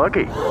and get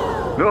lucky.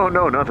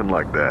 No, nothing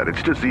like that.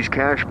 It's just these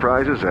cash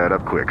prizes add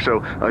up quick.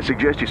 So I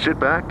suggest you sit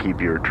back, keep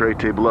your tray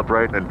table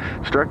upright, and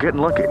start getting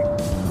lucky.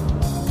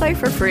 Play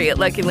for free at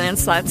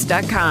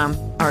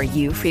LuckyLandSlots.com. Are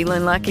you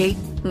feeling lucky?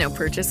 No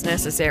purchase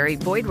necessary.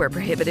 Void where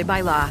prohibited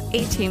by law.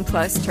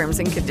 18+ terms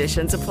and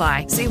conditions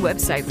apply. See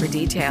website for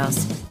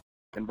details.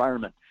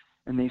 Environment,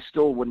 and they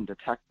still wouldn't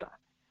detect that.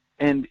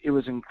 And it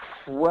was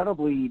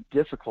incredibly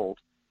difficult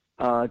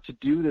to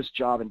do this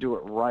job and do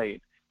it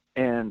right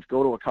and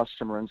go to a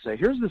customer and say,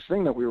 here's this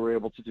thing that we were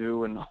able to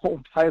do, and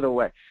oh, by the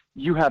way,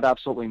 you have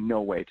absolutely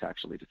no way to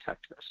actually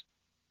detect this.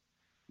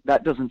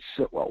 That doesn't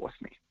sit well with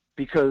me,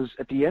 because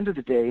at the end of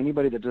the day,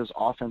 anybody that does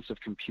offensive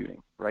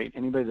computing, right,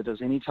 anybody that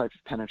does any type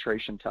of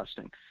penetration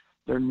testing,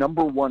 their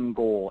number one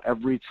goal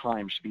every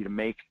time should be to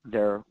make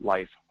their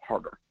life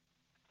harder.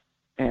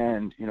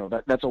 And,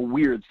 that's a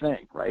weird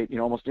thing, right?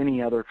 Almost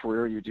any other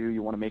career you do,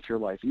 you want to make your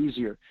life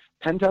easier.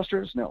 Pen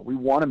testers, no, we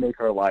want to make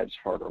our lives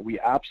harder. We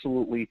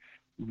absolutely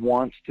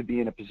want to be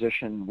in a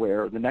position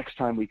where the next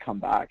time we come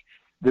back,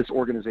 this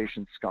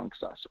organization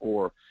skunks us.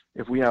 Or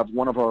if we have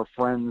one of our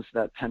friends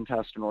that pen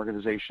test an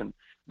organization,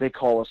 they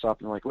call us up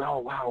and they're like,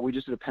 well, wow, we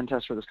just did a pen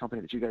test for this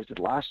company that you guys did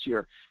last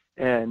year,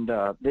 and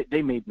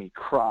they made me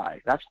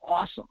cry. That's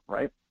awesome,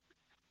 right?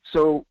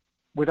 So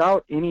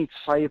without any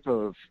type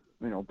of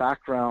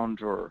background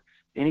or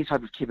any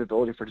type of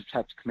capability for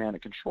detect, command,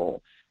 and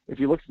control, if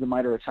you look at the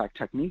MITRE ATT&CK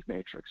technique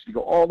matrix, if you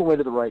go all the way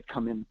to the right,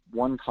 come in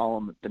one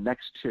column, the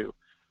next two,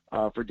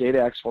 for data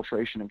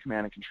exfiltration and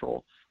command and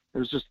control,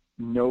 there's just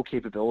no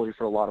capability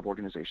for a lot of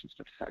organizations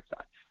to detect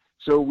that.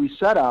 So we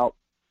set out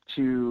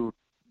to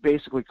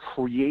basically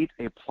create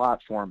a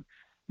platform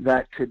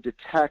that could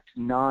detect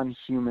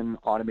non-human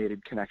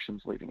automated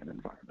connections leaving an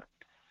environment.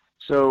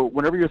 So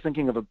whenever you're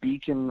thinking of a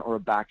beacon or a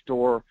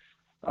backdoor,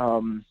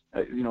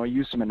 I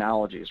use some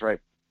analogies, right?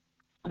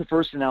 The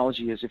first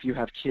analogy is if you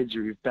have kids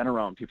or you've been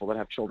around people that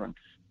have children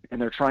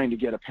and they're trying to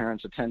get a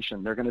parent's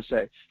attention, they're going to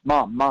say,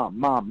 mom, mom,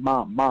 mom,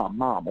 mom, mom,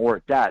 mom,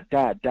 or dad,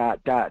 dad, dad,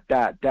 dad,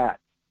 dad, dad.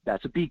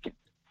 That's a beacon.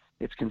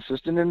 It's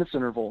consistent in its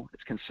interval.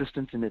 It's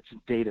consistent in its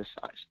data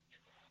size.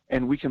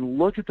 And we can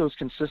look at those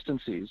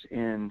consistencies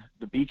in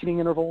the beaconing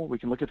interval. We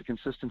can look at the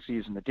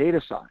consistencies in the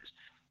data size.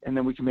 And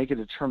then we can make a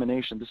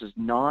determination. This is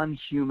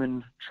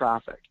non-human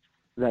traffic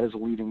that is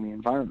leaving the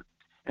environment.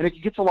 And it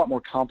gets a lot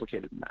more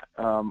complicated than that.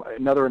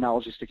 Another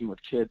analogy, sticking with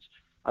kids,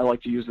 I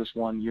like to use this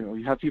one.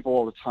 You have people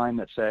all the time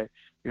that say,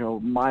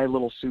 my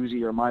little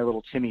Susie or my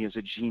little Timmy is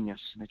a genius.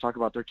 And they talk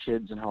about their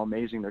kids and how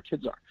amazing their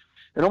kids are.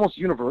 And almost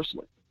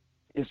universally,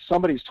 if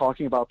somebody's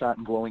talking about that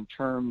in glowing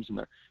terms and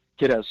their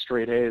kid has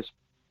straight A's,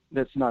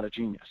 that's not a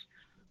genius.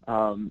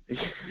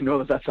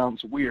 That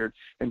sounds weird,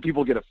 and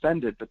people get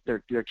offended, but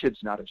their kid's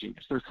not a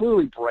genius. They're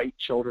clearly bright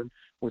children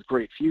with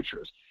great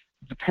futures.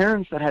 The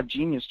parents that have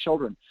genius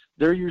children,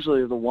 they're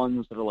usually the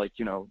ones that are like,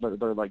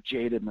 they're like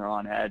jaded and they're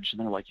on edge, and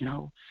they're like,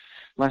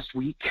 last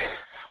week,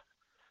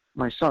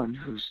 my son,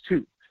 who's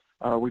 2,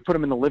 we put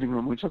him in the living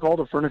room. We took all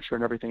the furniture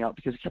and everything out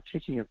because he kept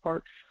taking it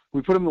apart.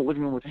 We put him in the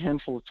living room with a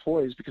handful of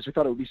toys because we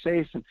thought it would be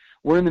safe. And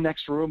we're in the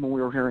next room and we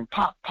were hearing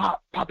pop,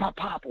 pop, pop, pop,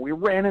 pop. And we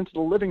ran into the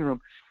living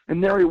room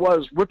and there he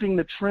was ripping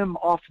the trim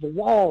off the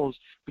walls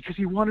because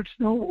he wanted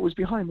to know what was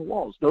behind the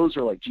walls. Those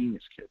are like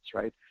genius kids,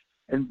 right?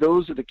 And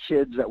those are the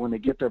kids that when they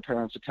get their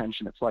parents'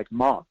 attention, it's like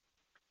mom,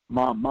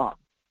 mom, mom,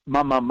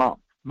 mom, mom, mom,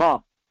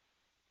 mom,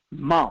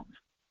 mom.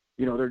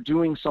 They're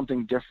doing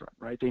something different,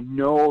 right? They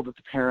know that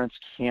the parents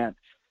can't,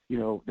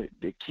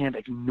 they can't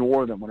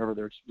ignore them whenever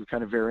they're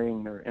kind of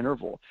varying their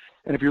interval.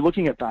 And if you're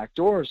looking at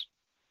backdoors,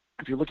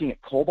 if you're looking at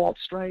Cobalt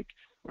Strike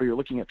or you're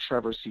looking at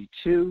Trevor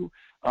C2,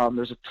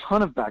 there's a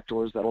ton of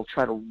backdoors that will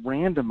try to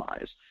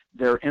randomize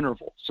their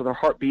interval so their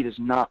heartbeat is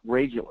not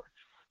regular.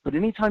 But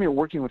anytime you're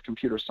working with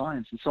computer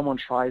science and someone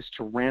tries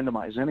to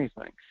randomize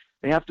anything,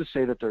 they have to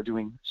say that they're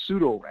doing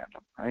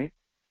pseudo-random, right?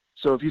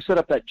 So if you set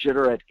up that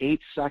jitter at 8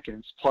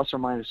 seconds plus or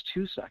minus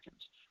 2 seconds,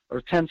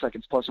 or 10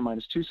 seconds plus or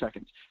minus 2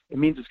 seconds, it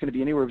means it's going to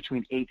be anywhere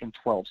between 8 and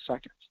 12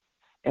 seconds.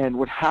 And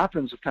what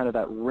happens with kind of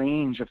that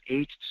range of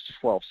 8 to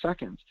 12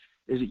 seconds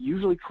is it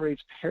usually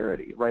creates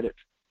parity right at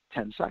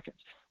 10 seconds.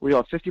 We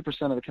have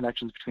 50% of the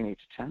connections between 8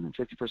 to 10 and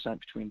 50%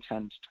 between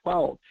 10 to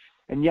 12.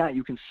 And yet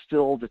you can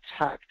still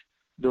detect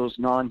those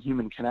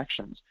non-human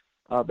connections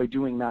by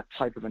doing that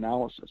type of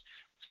analysis.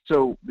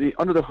 So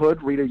under the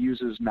hood, Rita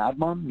uses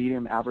MADMOM,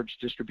 medium average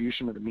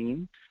distribution of the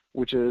mean,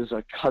 which is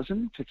a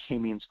cousin to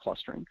k-means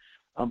clustering.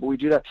 But we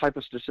do that type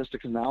of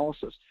statistics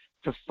analysis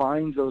to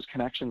find those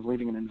connections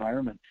leaving an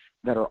environment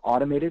that are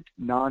automated,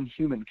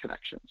 non-human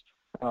connections.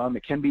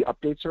 It can be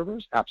update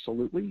servers,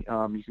 absolutely.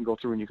 You can go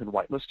through and you can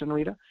whitelist in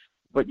Rita,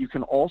 but you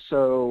can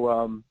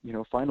also,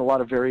 find a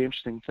lot of very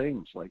interesting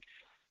things like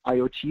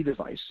IoT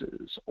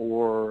devices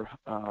or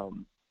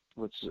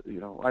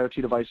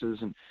IoT devices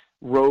and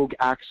rogue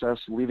access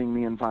leaving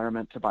the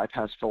environment to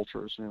bypass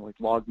filters, like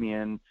log me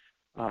in,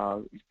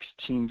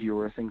 team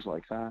viewer, things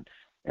like that.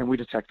 And we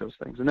detect those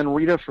things. And then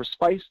Rita for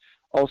Spice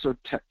also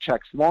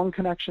checks long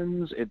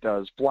connections. It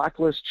does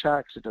blacklist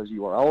checks. It does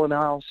URL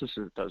analysis.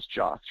 It does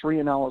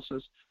JA3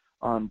 analysis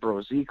on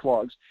BroZeek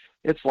logs.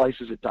 It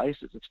slices, it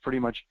dices. It's pretty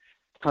much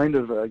kind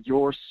of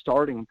your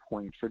starting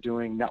point for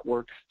doing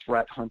network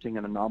threat hunting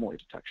and anomaly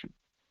detection.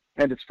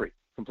 And it's free,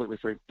 completely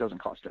free.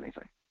 Doesn't cost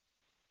anything.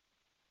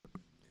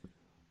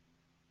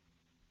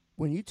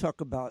 When you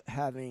talk about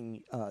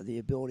having the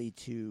ability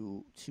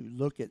to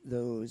look at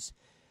those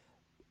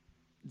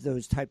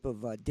type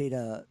of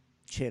data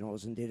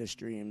channels and data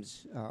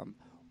streams,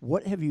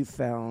 what have you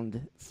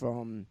found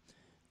from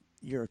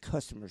your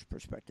customer's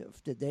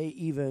perspective? Did they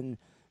even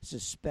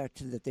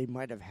suspect that they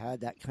might have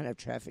had that kind of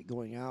traffic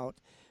going out?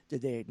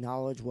 Did they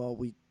acknowledge, well,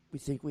 we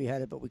think we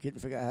had it, but we couldn't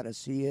figure out how to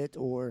see it?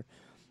 Or,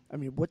 I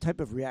mean, what type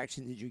of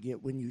reaction did you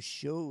get when you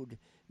showed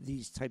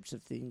these types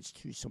of things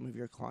to some of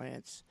your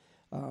clients?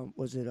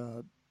 Was it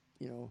a,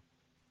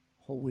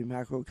 holy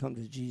macro, come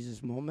to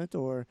Jesus moment,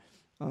 or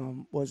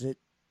was it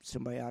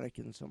symbiotic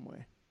in some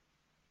way?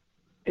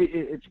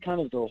 It's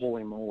kind of the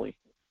holy moly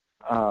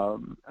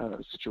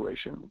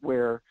situation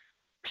where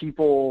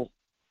people,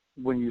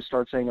 when you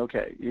start saying,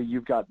 okay,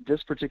 you've got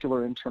this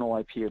particular internal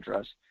IP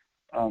address,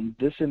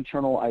 this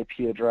internal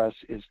IP address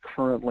is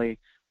currently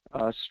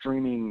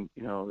streaming,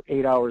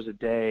 8 hours a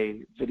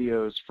day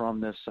videos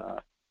from this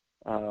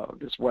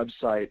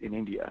website in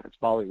India. It's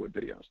Bollywood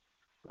videos.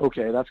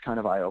 Okay, that's kind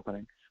of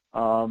eye-opening.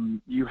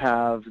 You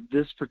have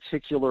this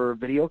particular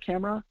video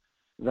camera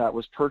that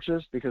was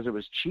purchased because it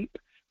was cheap.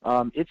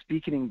 It's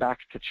beaconing back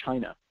to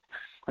China,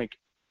 like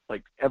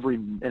every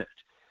minute.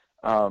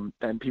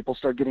 And people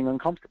start getting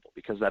uncomfortable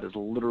because that is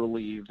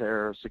literally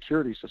their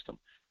security system.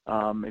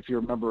 If you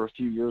remember a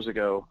few years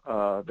ago,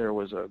 there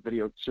was a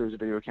series of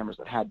video cameras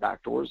that had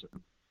backdoors,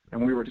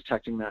 and we were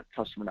detecting that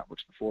customer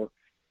networks before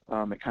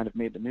it kind of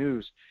made the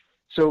news.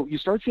 So you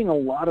start seeing a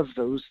lot of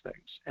those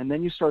things, and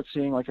then you start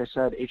seeing, like I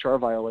said, HR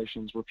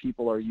violations where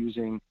people are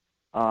using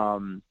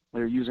LogMeIn,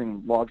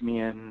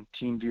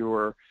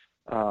 TeamViewer,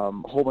 a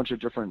whole bunch of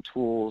different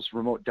tools,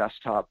 remote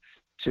desktop,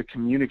 to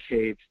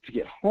communicate to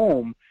get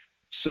home,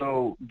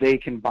 so they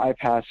can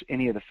bypass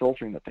any of the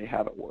filtering that they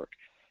have at work.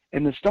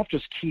 And the stuff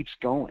just keeps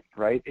going,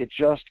 right? It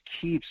just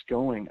keeps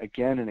going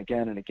again and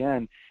again and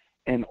again.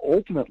 And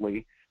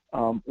ultimately,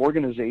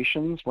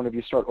 organizations, whenever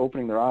you start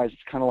opening their eyes,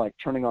 it's kind of like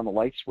turning on the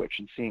light switch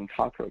and seeing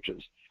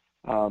cockroaches.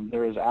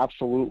 There is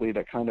absolutely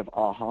that kind of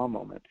aha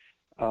moment.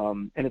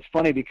 And it's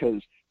funny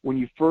because when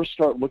you first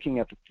start looking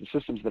at the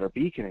systems that are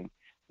beaconing,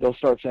 they'll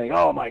start saying,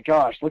 oh my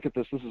gosh, look at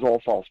this is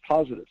all false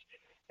positives.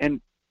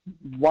 And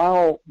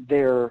while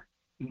they're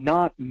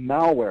not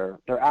malware,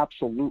 they're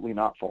absolutely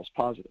not false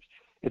positives.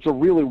 It's a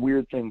really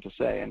weird thing to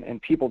say,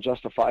 and people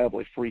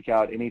justifiably freak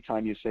out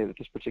anytime you say that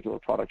this particular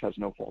product has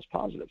no false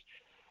positives.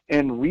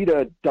 And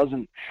Rita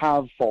doesn't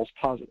have false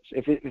positives.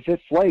 If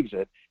it flags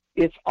it,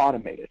 it's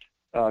automated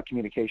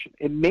communication.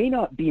 It may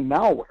not be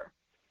malware.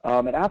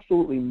 It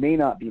absolutely may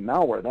not be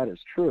malware. That is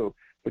true.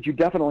 But you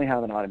definitely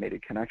have an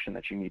automated connection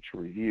that you need to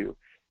review.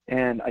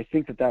 And I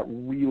think that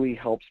really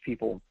helps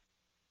people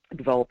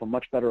develop a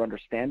much better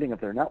understanding of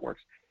their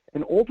networks.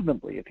 And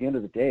ultimately, at the end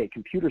of the day,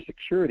 computer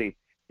security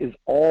is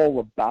all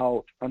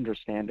about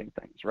understanding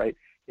things, right?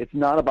 It's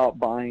not about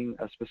buying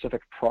a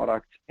specific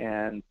product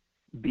and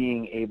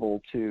being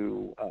able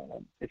to,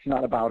 it's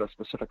not about a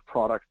specific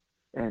product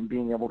and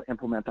being able to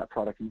implement that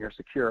product and you're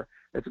secure.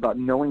 It's about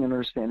knowing and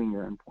understanding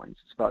your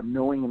endpoints. It's about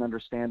knowing and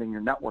understanding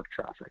your network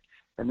traffic.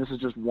 And this is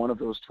just one of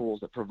those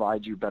tools that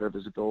provides you better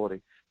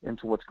visibility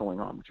into what's going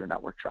on with your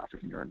network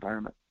traffic in your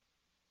environment.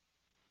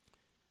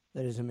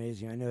 That is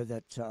amazing. I know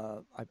that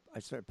I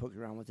started poking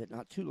around with it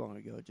not too long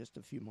ago, just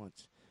a few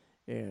months.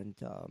 And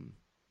I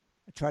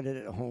tried it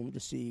at home to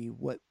see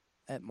what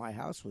at my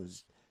house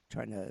was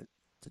trying to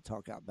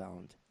talk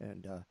outbound.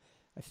 And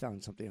I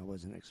found something I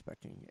wasn't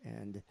expecting.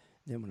 And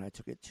then when I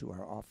took it to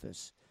our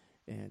office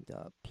and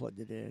plugged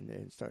it in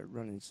and started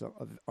running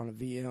on a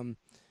VM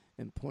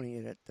and pointing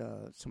it at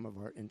some of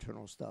our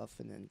internal stuff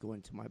and then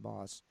going to my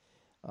boss,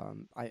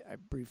 I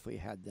briefly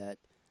had that.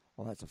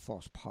 Well, that's a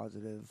false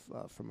positive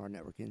from our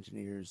network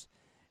engineers.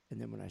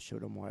 And then when I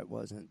showed them why it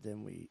wasn't,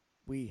 then we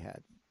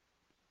had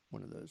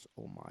one of those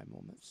oh my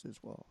moments as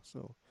well.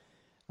 So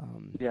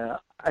yeah,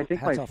 I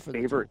think my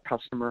favorite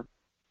customer.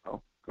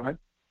 Oh, go ahead.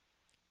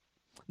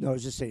 No, I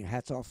was just saying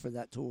hats off for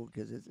that tool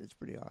because it's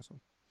pretty awesome.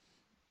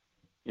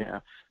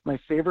 Yeah, my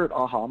favorite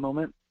aha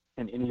moment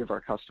in any of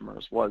our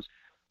customers was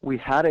we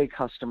had a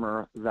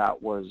customer that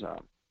was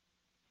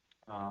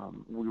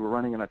we were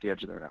running them at the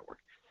edge of their network.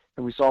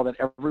 And we saw that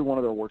every one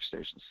of their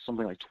workstations,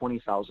 something like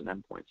 20,000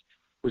 endpoints,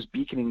 was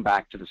beaconing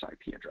back to this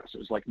IP address. It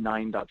was like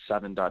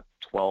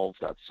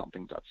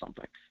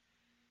 9.7.12.something.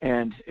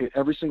 And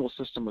every single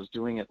system was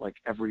doing it like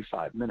every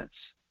 5 minutes.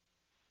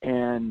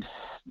 And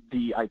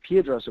the IP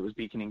address it was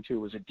beaconing to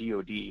was a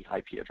DoD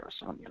IP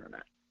address on the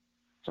internet.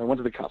 So I went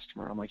to the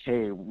customer. I'm like,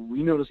 hey,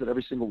 we noticed that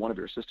every single one of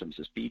your systems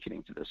is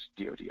beaconing to this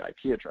DoD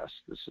IP address.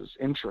 This is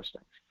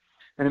interesting.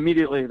 And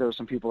immediately there were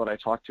some people that I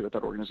talked to at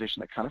that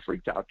organization that kind of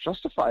freaked out,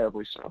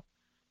 justifiably so.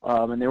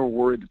 And they were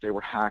worried that they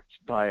were hacked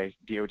by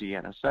DoD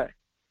NSA.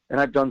 And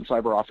I've done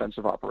cyber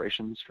offensive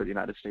operations for the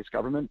United States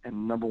government,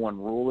 and number one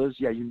rule is,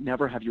 you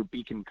never have your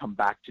beacon come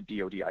back to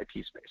DoD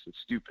IP space. It's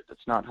stupid.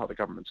 That's not how the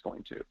government's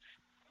going to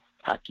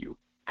hack you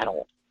at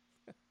all.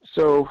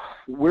 So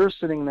we're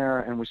sitting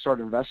there and we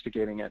start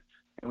investigating it,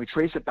 and we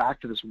trace it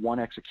back to this one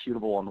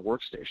executable on the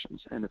workstations,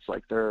 and it's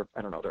like their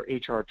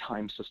HR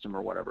time system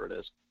or whatever it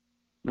is.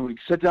 And we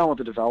sit down with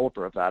the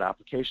developer of that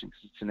application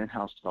because it's an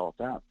in-house developed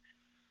app.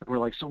 And we're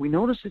like, so we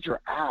noticed that your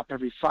app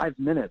every 5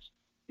 minutes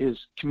is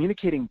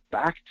communicating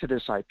back to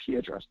this IP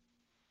address.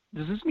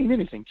 Does this mean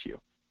anything to you?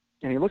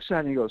 And he looks at it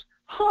and he goes,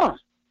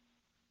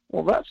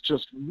 well, that's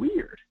just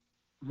weird.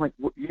 I'm like,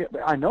 yeah,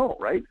 I know,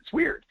 right? It's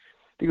weird.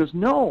 He goes,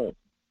 no,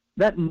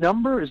 that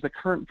number is the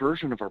current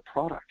version of our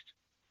product.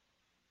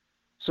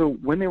 So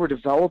when they were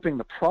developing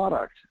the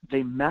product,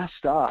 they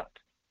messed up.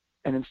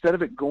 And instead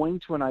of it going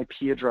to an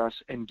IP address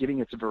and giving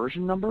its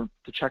version number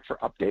to check for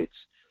updates,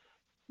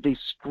 they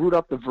screwed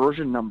up the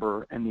version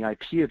number and the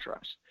IP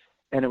address.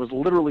 And it was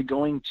literally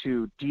going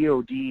to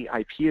DoD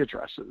IP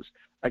addresses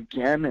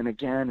again and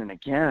again and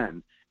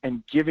again,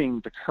 and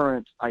giving the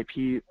current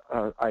IP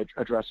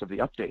address of the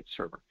update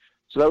server.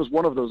 So that was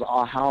one of those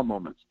aha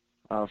moments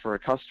for a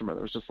customer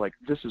that was just like,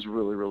 this is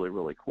really, really,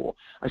 really cool.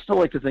 I still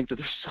like to think that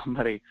there's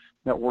somebody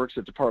that works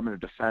at Department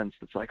of Defense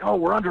that's like, oh,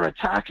 we're under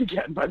attack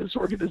again by this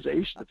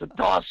organization. It's a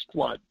DOS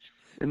flood.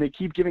 And they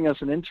keep giving us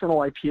an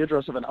internal IP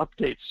address of an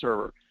update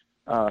server.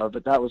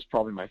 But that was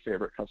probably my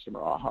favorite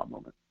customer aha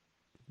moment.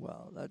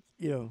 Well, that,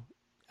 you know,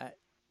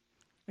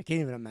 I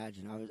can't even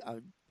imagine. I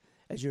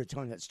as you were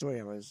telling that story,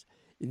 I was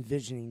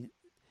envisioning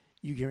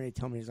you getting ready to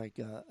tell me it's like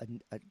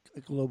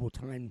a global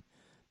time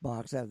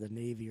box out of the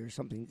Navy or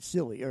something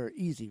silly or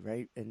easy,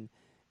 right? And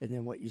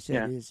then what you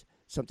said is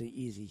something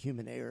easy,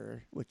 human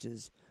error, which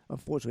is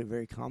unfortunately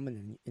very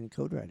common in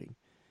code writing.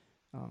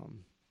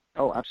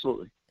 Oh,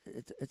 absolutely.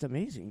 It's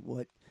amazing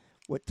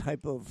what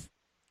type of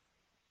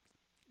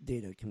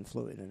data can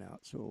flow in and out.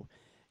 So,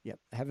 yeah,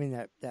 having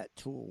that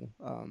tool,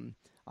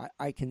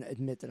 I can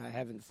admit that I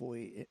haven't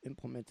fully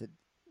implemented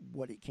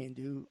what it can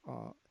do,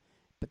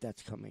 but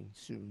that's coming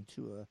soon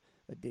to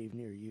a Dave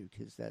near you,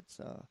 because that's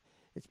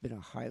it's been a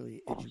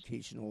highly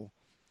educational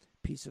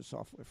piece of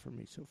software for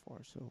me so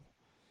far. So,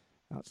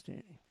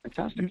 outstanding.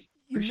 Fantastic.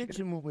 You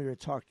mentioned when we were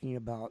talking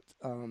about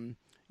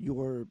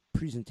your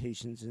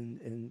presentations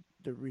and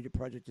the Reader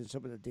project and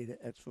some of the data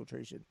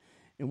exfiltration,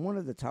 and one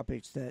of the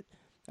topics that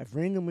I've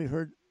randomly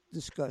heard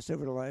discussed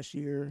over the last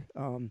year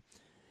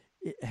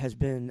it has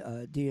been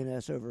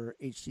DNS over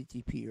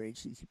HTTP or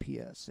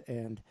HTTPS,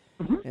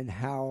 and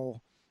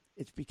how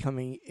it's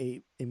becoming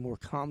a more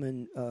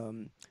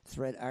common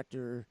threat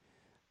actor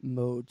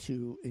mode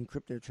to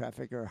encrypt their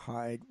traffic or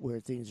hide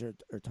where things are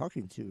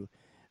talking to.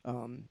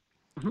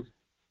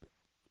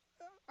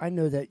 I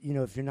know that, you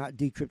know, if you're not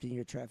decrypting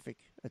your traffic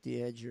at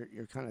the edge,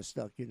 you're kind of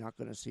stuck. You're not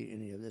going to see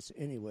any of this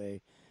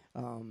anyway.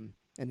 And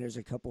there's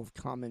a couple of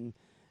common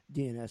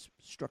DNS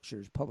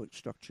structures, public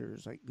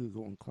structures like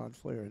Google and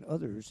Cloudflare and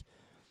others.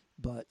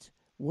 But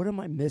what am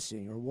I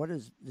missing, or what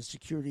is the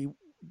security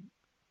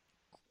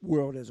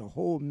world as a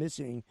whole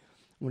missing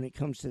when it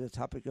comes to the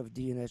topic of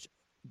DNS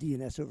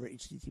over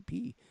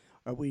HTTP?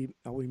 Are we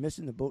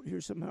missing the boat here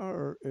somehow,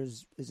 or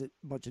is it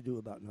much ado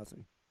about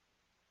nothing?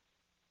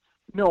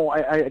 No,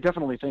 I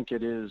definitely think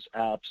it is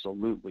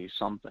absolutely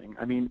something.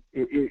 I mean,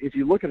 if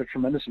you look at a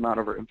tremendous amount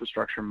of our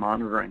infrastructure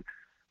monitoring,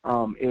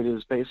 it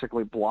is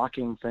basically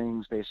blocking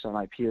things based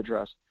on IP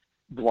address,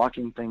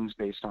 blocking things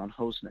based on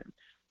hostname.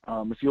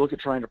 If you look at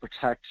trying to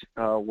protect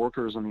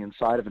workers on the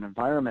inside of an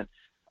environment,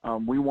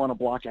 we want to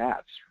block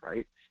ads,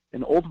 right?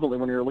 And ultimately,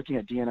 when you're looking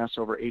at DNS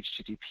over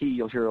HTTP,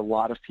 you'll hear a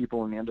lot of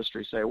people in the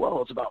industry say,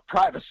 well, it's about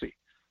privacy.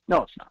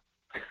 No, it's not.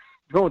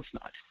 No, it's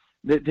not.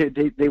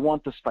 They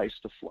want the spice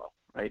to flow,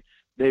 right?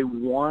 They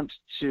want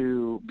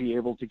to be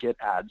able to get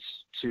ads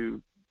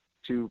to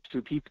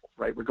people,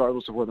 right,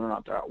 regardless of whether or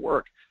not they're at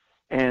work.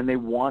 And they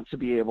want to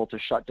be able to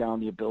shut down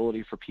the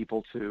ability for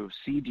people to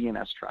see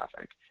DNS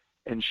traffic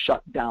and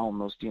shut down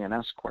those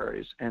DNS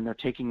queries. And they're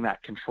taking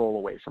that control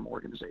away from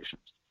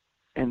organizations.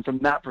 And from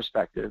that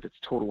perspective, it's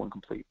total and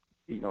complete.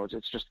 You know,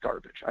 it's just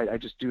garbage. I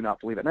just do not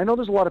believe it. And I know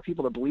there's a lot of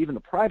people that believe in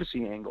the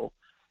privacy angle,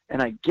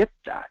 and I get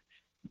that.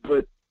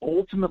 But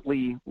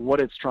ultimately,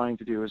 what it's trying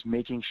to do is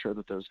making sure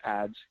that those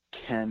ads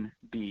can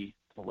be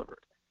delivered,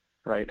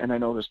 right? And I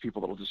know there's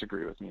people that will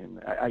disagree with me, and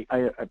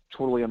I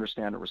totally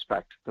understand and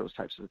respect those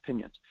types of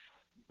opinions.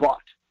 But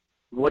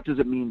what does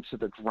it mean to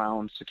the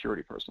ground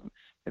security person?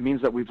 It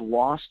means that we've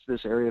lost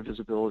this area of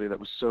visibility that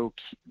was so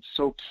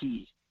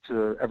key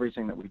to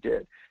everything that we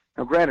did.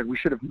 Now, granted, we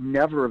should have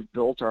never have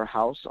built our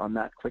house on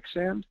that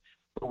quicksand,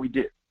 but we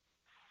did.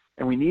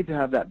 And we need to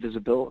have that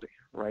visibility,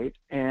 right?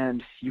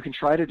 And you can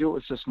try to do it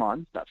with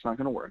Sysmon. That's not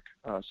going to work.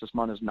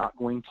 Sysmon is not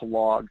going to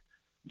log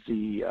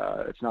the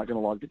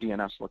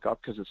DNS lookup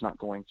because it's not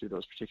going through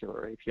those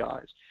particular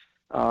APIs.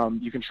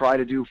 You can try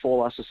to do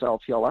full SSL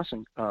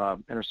TLS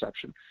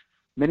interception.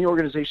 Many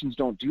organizations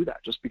don't do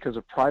that just because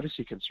of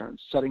privacy concerns,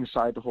 setting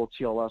aside the whole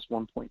TLS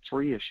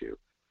 1.3 issue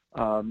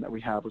that we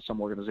have with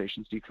some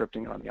organizations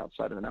decrypting it on the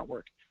outside of the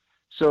network.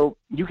 So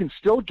you can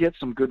still get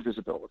some good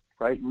visibility,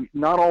 right?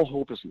 Not all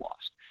hope is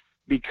lost,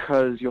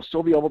 because you'll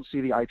still be able to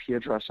see the IP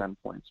address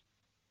endpoints.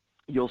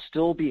 You'll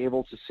still be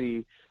able to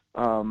see,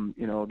 the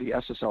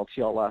SSL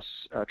TLS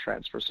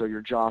transfer. So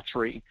your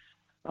JA3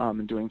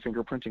 and doing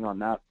fingerprinting on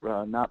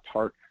that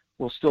part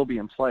will still be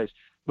in place.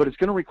 But it's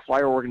going to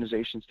require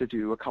organizations to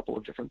do a couple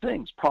of different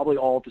things, probably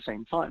all at the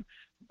same time.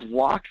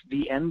 Block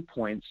the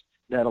endpoints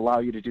that allow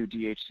you to do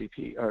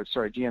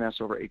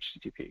DNS over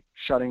HTTP,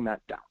 shutting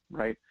that down,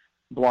 right?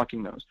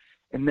 Blocking those.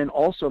 And then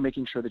also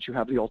making sure that you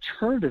have the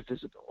alternative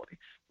visibility,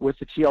 with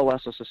the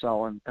TLS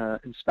SSL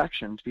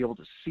inspection to be able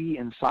to see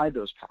inside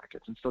those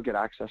packets and still get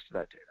access to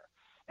that data.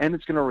 And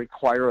it's going to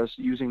require us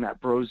using that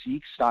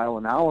BRO-Zeek style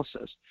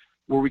analysis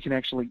where we can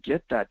actually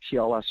get that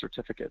TLS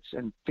certificates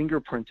and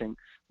fingerprinting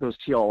those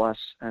TLS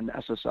and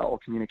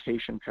SSL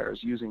communication pairs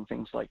using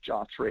things like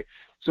JA3.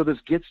 So this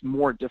gets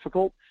more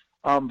difficult,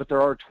 but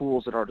there are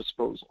tools at our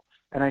disposal.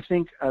 And I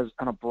think as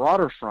on a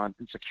broader front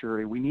in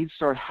security, we need to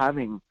start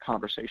having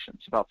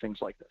conversations about things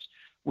like this.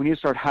 We need to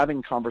start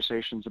having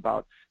conversations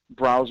about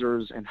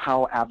browsers and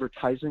how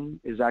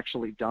advertising is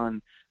actually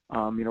done.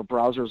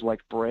 Browsers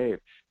like Brave.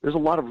 There's a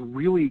lot of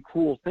really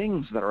cool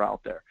things that are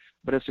out there.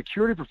 But as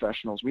security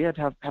professionals, we have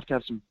to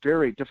have some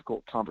very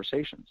difficult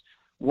conversations.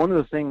 One of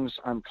the things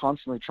I'm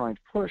constantly trying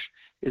to push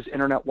is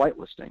internet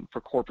whitelisting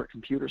for corporate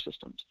computer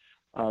systems,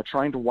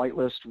 trying to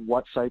whitelist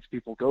what sites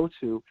people go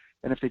to.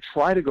 And if they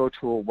try to go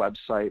to a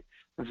website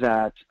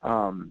that,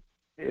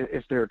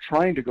 if they're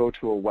trying to go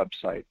to a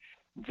website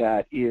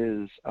that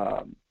is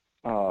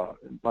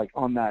like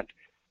on that,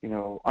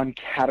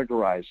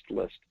 uncategorized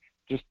list,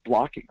 just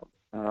blocking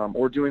them,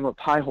 or doing what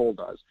Pi-hole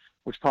does,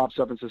 which pops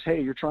up and says,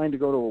 hey, you're trying to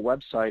go to a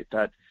website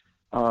that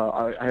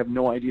I have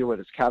no idea what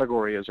its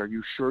category is. Are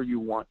you sure you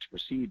want to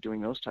proceed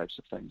doing those types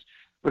of things?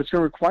 But it's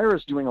going to require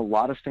us doing a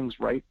lot of things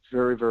right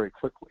very, very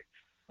quickly.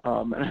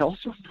 And I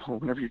also know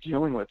whenever you're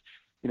dealing with,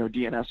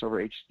 DNS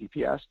over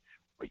HTTPS,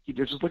 you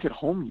just look at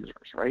home users,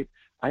 right?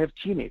 I have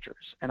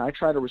teenagers, and I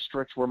try to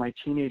restrict where my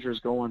teenagers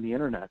go on the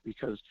internet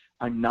because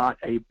I'm not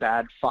a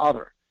bad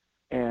father.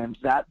 And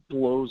that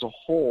blows a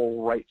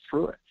hole right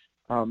through it.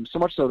 So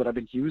much so that I've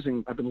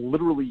been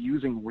literally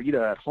using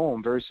Rita at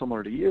home, very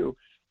similar to you,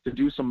 to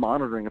do some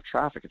monitoring of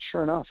traffic. And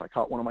sure enough, I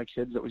caught one of my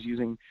kids that was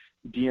using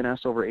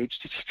DNS over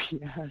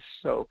HTTPS.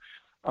 So,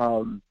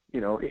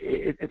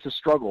 it's a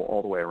struggle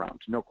all the way around,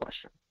 no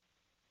question.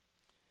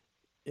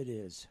 It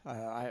is.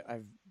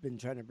 I've been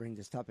trying to bring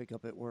this topic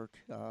up at work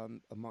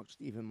amongst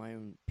even my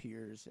own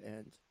peers,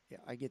 and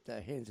I get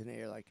the hands in the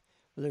air like,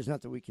 well, there's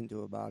nothing we can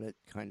do about it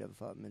kind of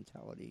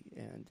mentality,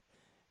 and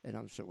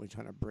I'm certainly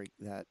trying to break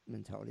that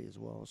mentality as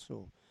well.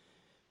 So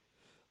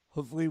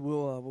hopefully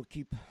we'll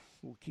keep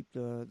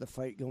the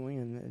fight going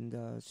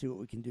and see what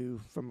we can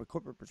do from a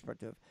corporate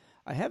perspective.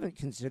 I haven't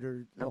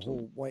considered the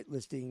whole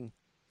whitelisting.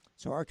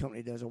 So our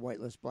company does a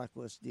whitelist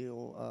blacklist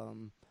deal,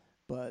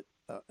 but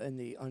in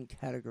the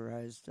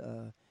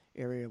uncategorized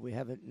area, we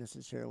haven't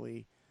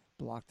necessarily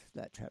blocked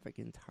that traffic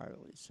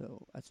entirely.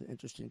 So that's an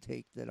interesting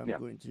take that I'm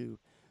going to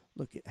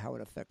look at how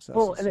it affects us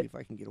and see if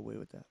I can get away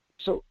with that.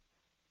 So,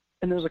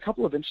 and there's a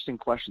couple of interesting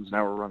questions.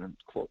 Now we're running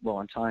low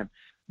on time.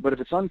 But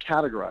if it's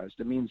uncategorized,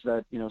 it means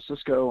that,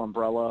 Cisco,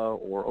 Umbrella,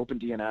 or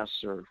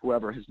OpenDNS, or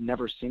whoever has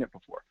never seen it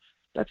before.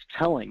 That's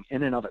telling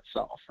in and of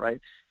itself,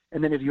 right?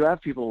 And then if you have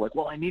people like,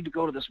 well, I need to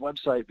go to this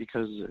website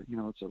because,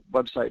 it's a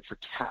website for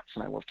cats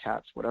and I love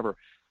cats, whatever.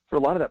 For a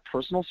lot of that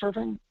personal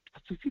surfing,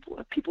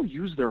 people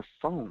use their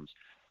phones.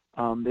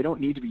 They don't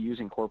need to be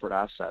using corporate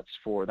assets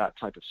for that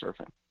type of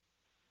surfing.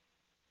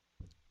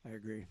 I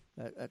agree.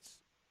 That's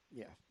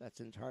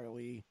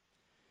entirely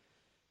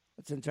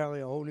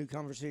a whole new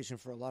conversation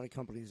for a lot of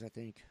companies, I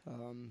think.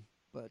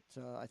 But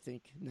I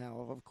think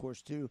now, of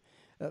course, too,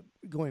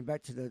 going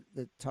back to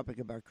the topic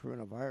about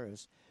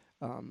coronavirus,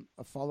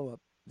 a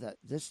follow-up that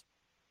this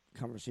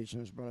conversation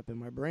has brought up in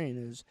my brain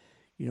is,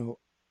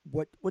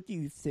 what do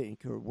you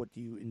think or what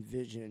do you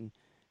envision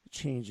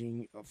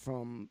changing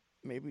from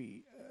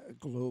maybe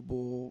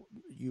global,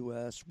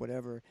 U.S.,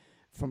 whatever,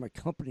 from a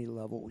company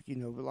level?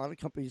 A lot of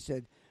companies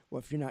said, well,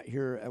 if you're not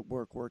here at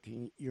work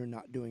working, you're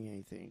not doing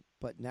anything.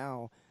 But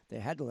now they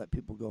had to let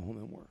people go home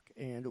and work,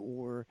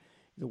 or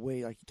the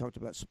way, like you talked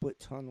about, split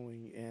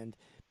tunneling, and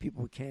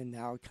people can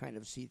now kind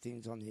of see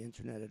things on the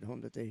internet at home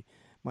that they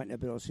might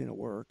not be able to see at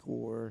work,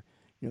 or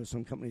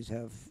some companies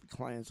have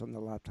clients on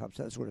their laptops,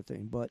 that sort of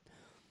thing. But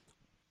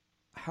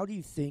how do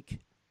you think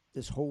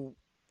this whole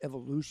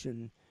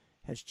evolution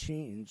has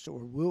changed or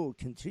will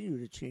continue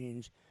to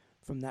change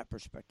from that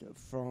perspective,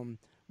 from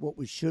what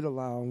we should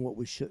allow and what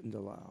we shouldn't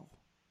allow?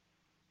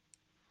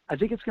 I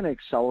think it's going to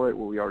accelerate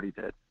what we already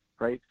did,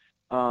 right?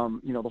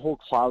 The whole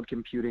cloud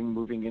computing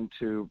moving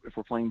into, if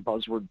we're playing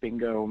buzzword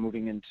bingo,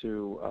 moving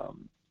into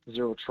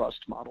zero trust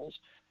models.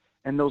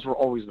 And those were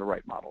always the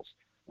right models,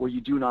 where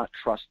you do not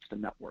trust the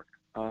network.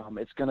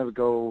 It's going to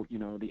go,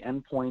 the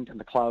endpoint and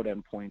the cloud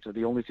endpoint are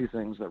the only two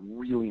things that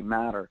really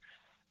matter.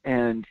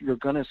 And you're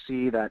going to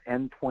see that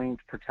endpoint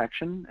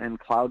protection and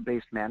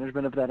cloud-based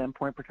management of that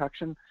endpoint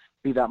protection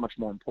be that much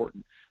more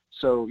important.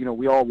 So,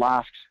 we all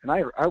laughed, and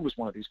I was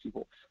one of these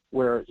people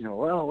where,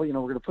 we're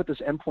going to put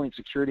this endpoint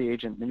security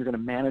agent, and then you're going to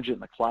manage it in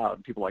the cloud.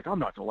 And people are like, I'm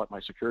not going to let my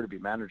security be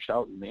managed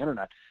out in the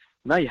internet.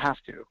 Now you have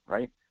to,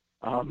 right?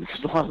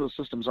 Because a lot of those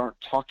systems aren't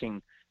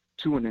talking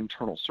to an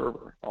internal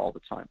server all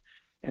the time.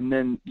 And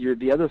then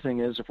the other thing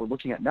is, if we're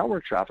looking at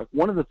network traffic,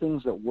 one of the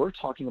things that we're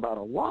talking about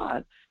a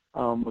lot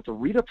with the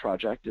Rita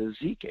project is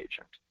Zeek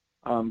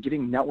Agent,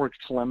 getting network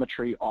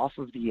telemetry off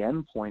of the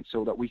endpoint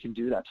so that we can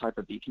do that type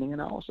of beaconing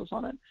analysis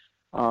on it.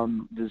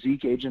 The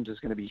Zeek Agent is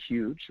going to be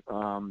huge.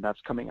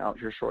 That's coming out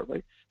here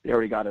shortly. They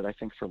already got it, I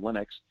think, for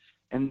Linux.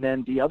 And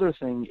then the other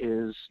thing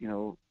is,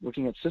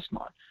 looking at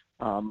SysMod,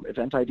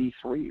 Event ID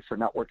 3 for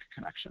network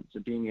connections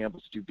and being able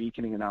to do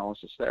beaconing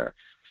analysis there.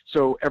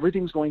 So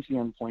everything's going to the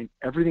endpoint,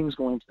 everything's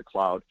going to the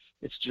cloud.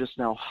 It's just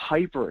now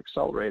hyper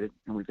accelerated,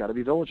 and we've got to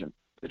be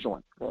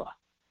vigilant. Ugh.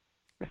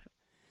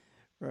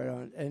 Right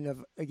on.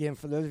 And again,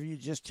 for those of you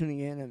just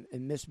tuning in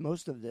and missed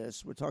most of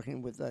this, we're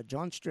talking with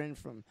John Strand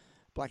from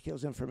Black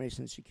Hills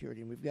Information Security,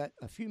 and we've got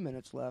a few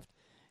minutes left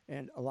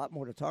and a lot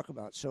more to talk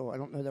about. So I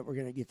don't know that we're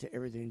going to get to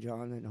everything,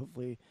 John, and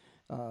hopefully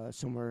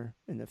somewhere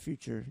in the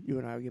future, you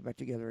and I will get back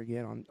together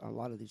again on a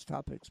lot of these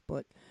topics.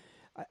 But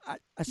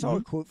I saw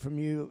a quote from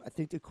you. I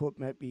think the quote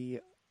might be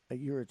a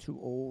year or two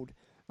old,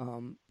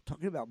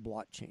 talking about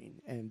blockchain.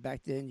 And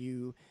back then,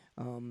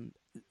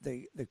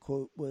 the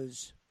quote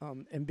was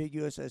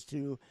ambiguous as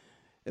to,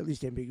 at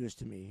least ambiguous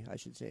to me, I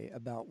should say,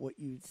 about what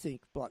you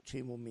think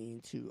blockchain will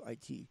mean to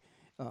IT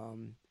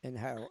and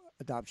how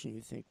adoption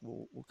you think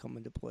will come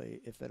into play,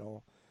 if at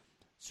all.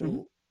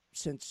 So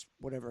since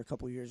a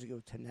couple of years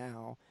ago to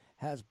now,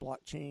 has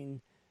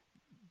blockchain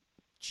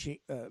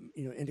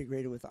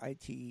integrated with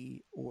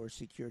IT or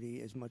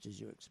security as much as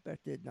you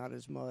expected, not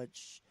as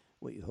much,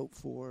 what you hoped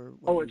for?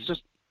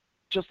 It's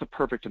just the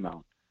perfect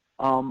amount.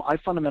 I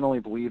fundamentally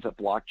believe that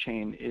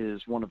blockchain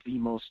is one of the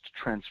most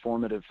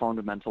transformative,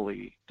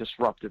 fundamentally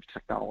disruptive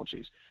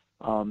technologies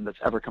that's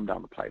ever come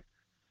down the pipe.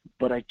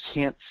 But I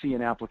can't see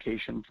an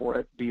application for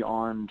it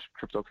beyond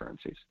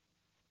cryptocurrencies.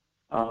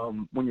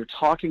 When you're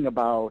talking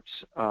about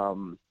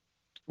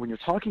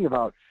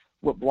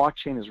what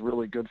blockchain is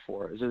really good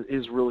for,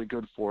 is really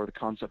good for the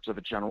concepts of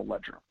a general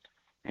ledger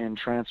and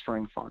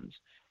transferring funds.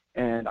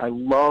 And I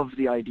love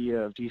the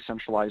idea of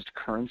decentralized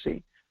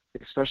currency,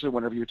 especially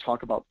whenever you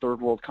talk about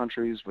third world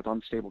countries with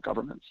unstable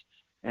governments.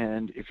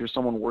 And if you're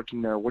someone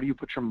working there, where do you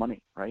put your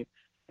money, right?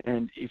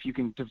 And if you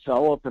can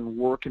develop and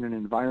work in an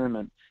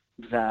environment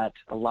that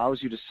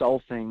allows you to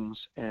sell things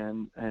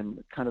and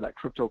kind of that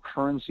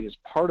cryptocurrency is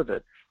part of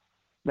it,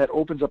 that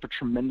opens up a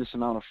tremendous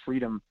amount of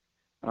freedom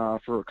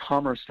for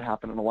commerce to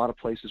happen in a lot of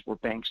places where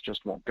banks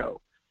just won't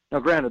go. Now,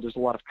 granted, there's a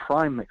lot of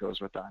crime that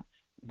goes with that,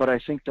 but I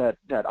think that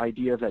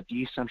idea of that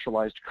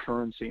decentralized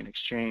currency and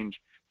exchange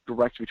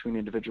direct between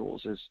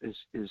individuals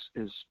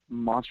is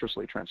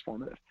monstrously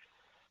transformative.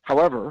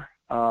 However,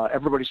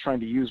 everybody's trying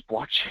to use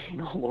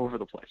blockchain all over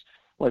the place.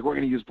 Like, we're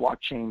going to use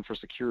blockchain for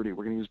security.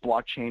 We're going to use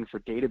blockchain for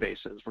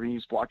databases. We're going to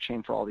use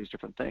blockchain for all these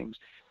different things.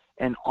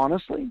 And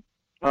honestly,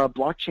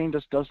 blockchain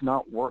just does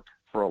not work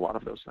for a lot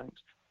of those things.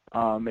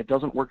 It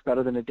doesn't work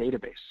better than a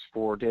database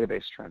for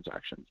database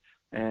transactions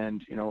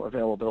and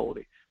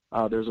availability.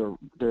 There's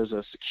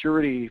a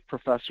security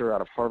professor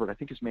out of Harvard. I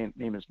think his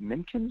name is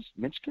Minkins,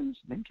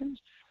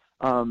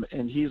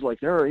 and he's like,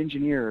 there are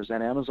engineers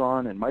at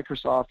Amazon and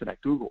Microsoft and at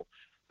Google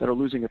that are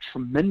losing a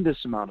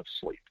tremendous amount of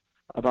sleep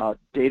about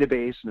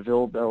database and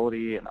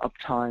availability and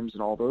uptimes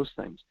and all those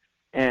things.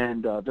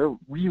 And they're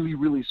really,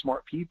 really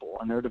smart people,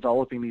 and they're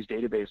developing these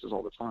databases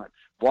all the time.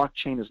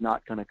 Blockchain is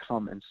not going to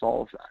come and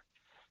solve that.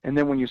 And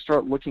then when you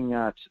start looking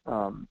at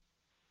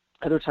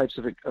other types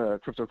of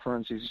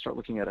cryptocurrencies, you start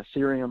looking at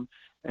Ethereum,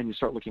 and you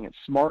start looking at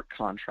smart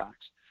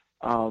contracts.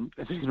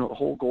 The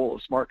whole goal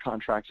of smart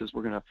contracts is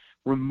we're going to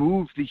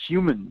remove the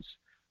humans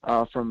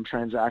from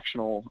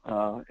transactional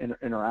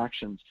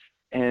interactions.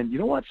 And you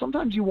know what?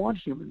 Sometimes you want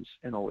humans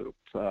in a loop,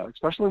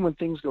 especially when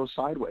things go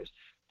sideways,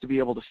 to be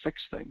able to fix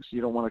things.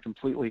 You don't want to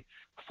completely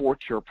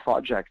fork your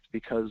project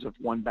because of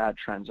one bad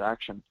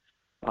transaction.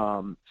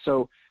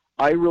 So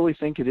I really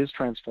think it is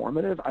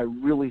transformative. I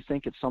really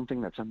think it's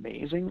something that's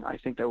amazing. I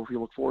think that if we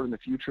look forward in the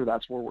future,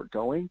 that's where we're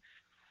going.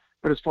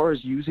 But as far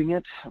as using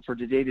it for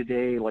the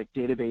day-to-day, like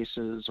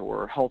databases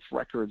or health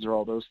records or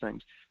all those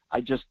things,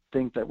 I just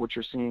think that what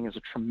you're seeing is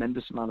a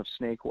tremendous amount of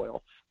snake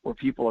oil where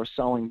people are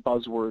selling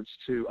buzzwords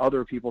to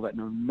other people that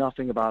know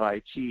nothing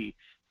about IT.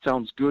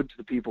 Sounds good to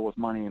the people with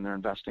money, and they're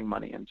investing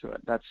money into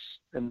it.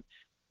 And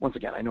once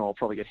again, I know I'll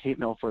probably get hate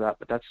mail for that,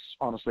 but that's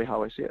honestly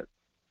how I see it.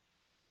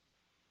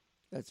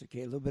 That's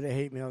okay. A little bit of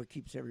hate mail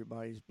keeps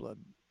everybody's blood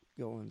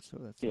going. So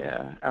that's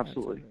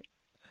absolutely. That's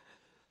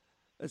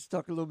Let's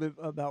talk a little bit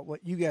about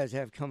what you guys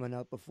have coming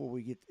up before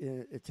we get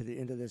to the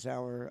end of this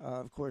hour.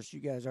 Of course, you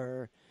guys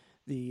are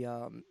the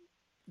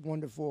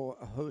wonderful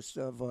hosts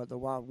of the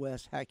Wild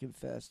West Hacking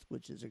Fest,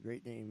 which is a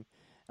great name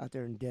out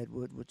there in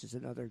Deadwood, which is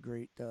another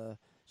great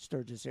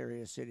Sturgis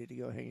area city to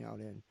go hang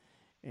out in.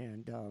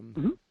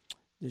 And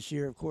this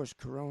year, of course,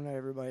 Corona,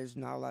 everybody's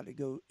not allowed to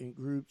go in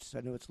groups.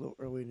 I know it's a little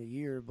early in the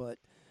year, but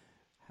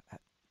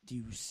do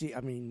you see,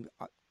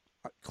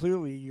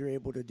 clearly you're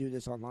able to do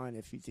this online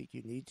if you think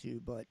you need to,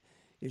 but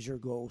is your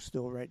goal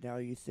still right now,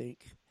 you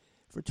think,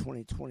 for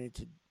 2020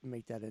 to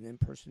make that an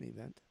in-person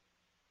event?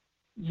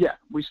 Yeah,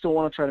 we still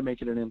want to try to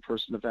make it an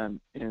in-person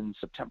event in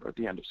September, at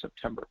the end of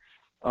September.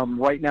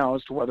 Right now,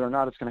 as to whether or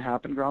not it's going to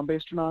happen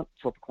ground-based or not,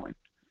 flip a coin.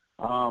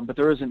 But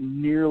there isn't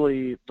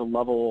nearly the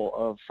level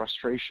of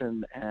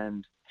frustration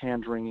and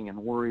hand-wringing and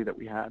worry that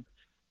we had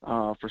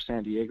for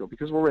San Diego,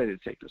 because we're ready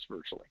to take this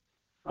virtually.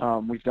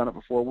 We've done it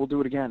before. We'll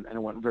do it again, and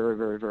it went very,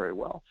 very, very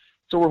well.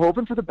 So we're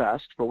hoping for the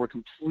best, but we're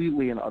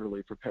completely and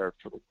utterly prepared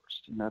for the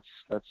worst, and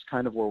that's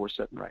kind of where we're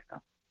sitting right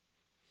now.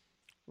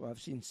 Well,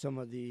 I've seen some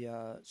of the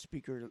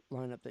speaker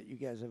lineup that you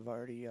guys have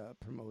already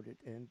promoted,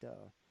 and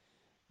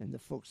the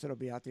folks that'll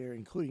be out there,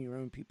 including your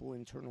own people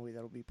internally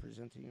that'll be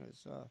presenting,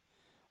 is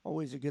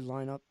always a good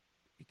lineup.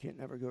 You can't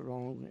never go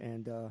wrong,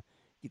 and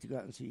get to go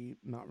out and see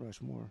Mount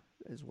Rushmore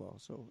as well.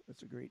 So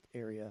it's a great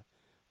area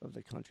of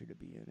the country to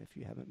be in if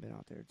you haven't been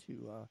out there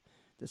to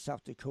the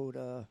South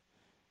Dakota,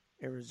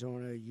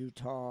 Arizona,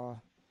 Utah,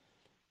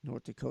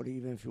 North Dakota,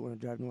 even if you want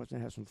to drive north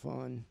and have some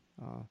fun.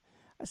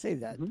 I say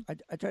that.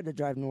 I tried to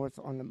drive north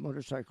on the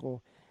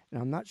motorcycle, and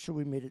I'm not sure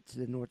we made it to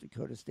the North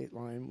Dakota state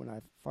line when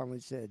I finally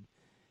said,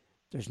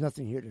 there's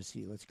nothing here to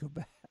see. Let's go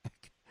back.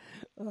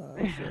 So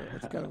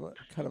it's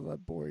kind of a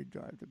boring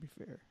drive, to be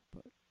fair.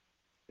 But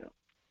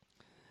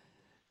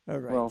all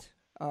right.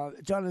 Well,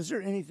 John, is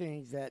there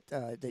anything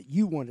that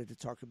you wanted to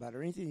talk about,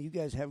 or anything you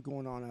guys have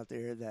going on out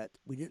there that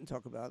we didn't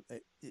talk about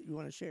that you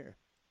want to share?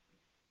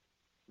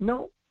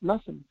 No,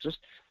 nothing. Just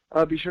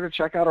be sure to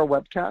check out our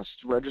webcasts,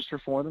 register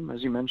for them.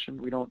 As you mentioned,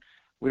 we don't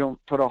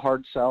put a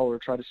hard sell or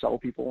try to sell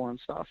people on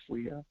stuff.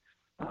 We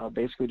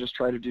basically just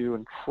try to do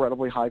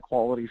incredibly high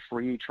quality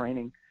free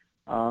training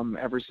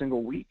every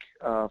single week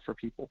for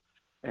people,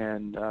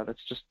 and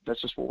that's just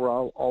what we're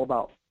all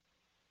about.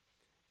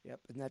 Yep,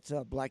 and that's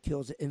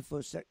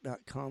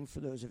blackhillsinfosec.com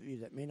for those of you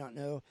that may not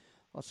know.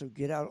 Also,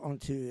 get out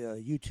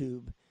onto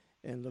YouTube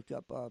and look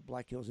up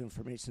Black Hills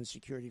Information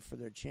Security for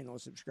their channel.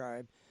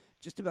 Subscribe.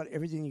 Just about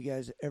everything you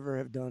guys ever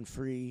have done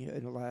free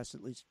in the last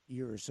at least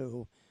year or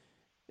so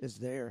is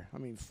there. I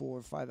mean, 4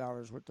 or 5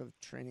 hours worth of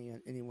training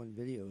in any one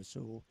video.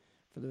 So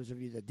for those of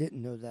you that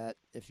didn't know that,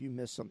 if you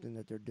missed something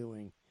that they're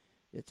doing,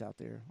 it's out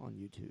there on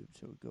YouTube.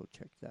 So go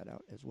check that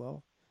out as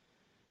well.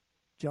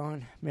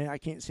 John, man, I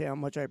can't say how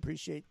much I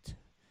appreciate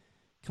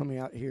coming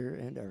out here.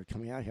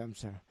 I'm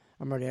sorry.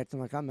 I'm already acting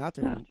like I'm out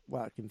there.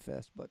 Well, I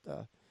confess. But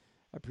I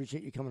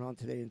appreciate you coming on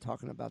today and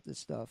talking about this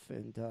stuff.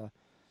 And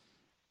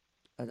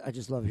I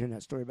just love hearing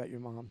that story about your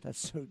mom.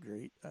 That's so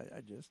great.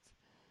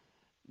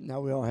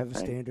 Now we all have a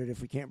standard.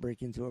 If we can't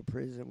break into a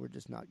prison, we're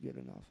just not good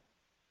enough.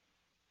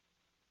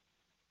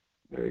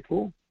 Very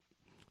cool.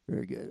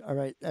 Very good. All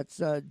right. That's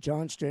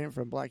John Strand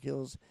from Black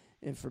Hills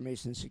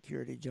Information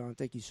Security. John,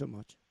 thank you so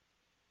much.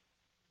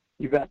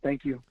 You bet.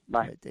 Thank you. Bye.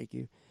 All right, thank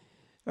you.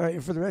 All right,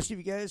 and for the rest of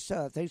you guys,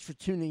 thanks for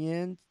tuning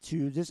in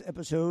to this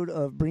episode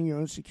of Bring Your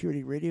Own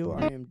Security Radio.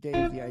 I am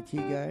Dave, the IT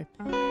guy,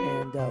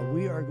 and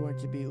we are going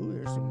to be,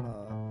 there's some,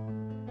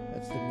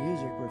 that's the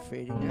music we're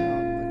fading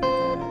out.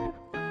 Look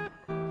at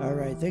that. All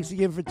right, thanks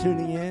again for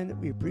tuning in.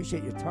 We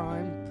appreciate your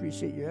time,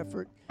 appreciate your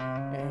effort,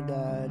 and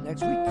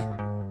next week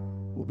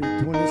we'll be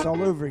doing this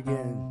all over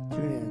again.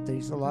 Tune in.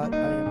 Thanks a lot. I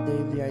am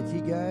Dave, the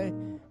IT guy.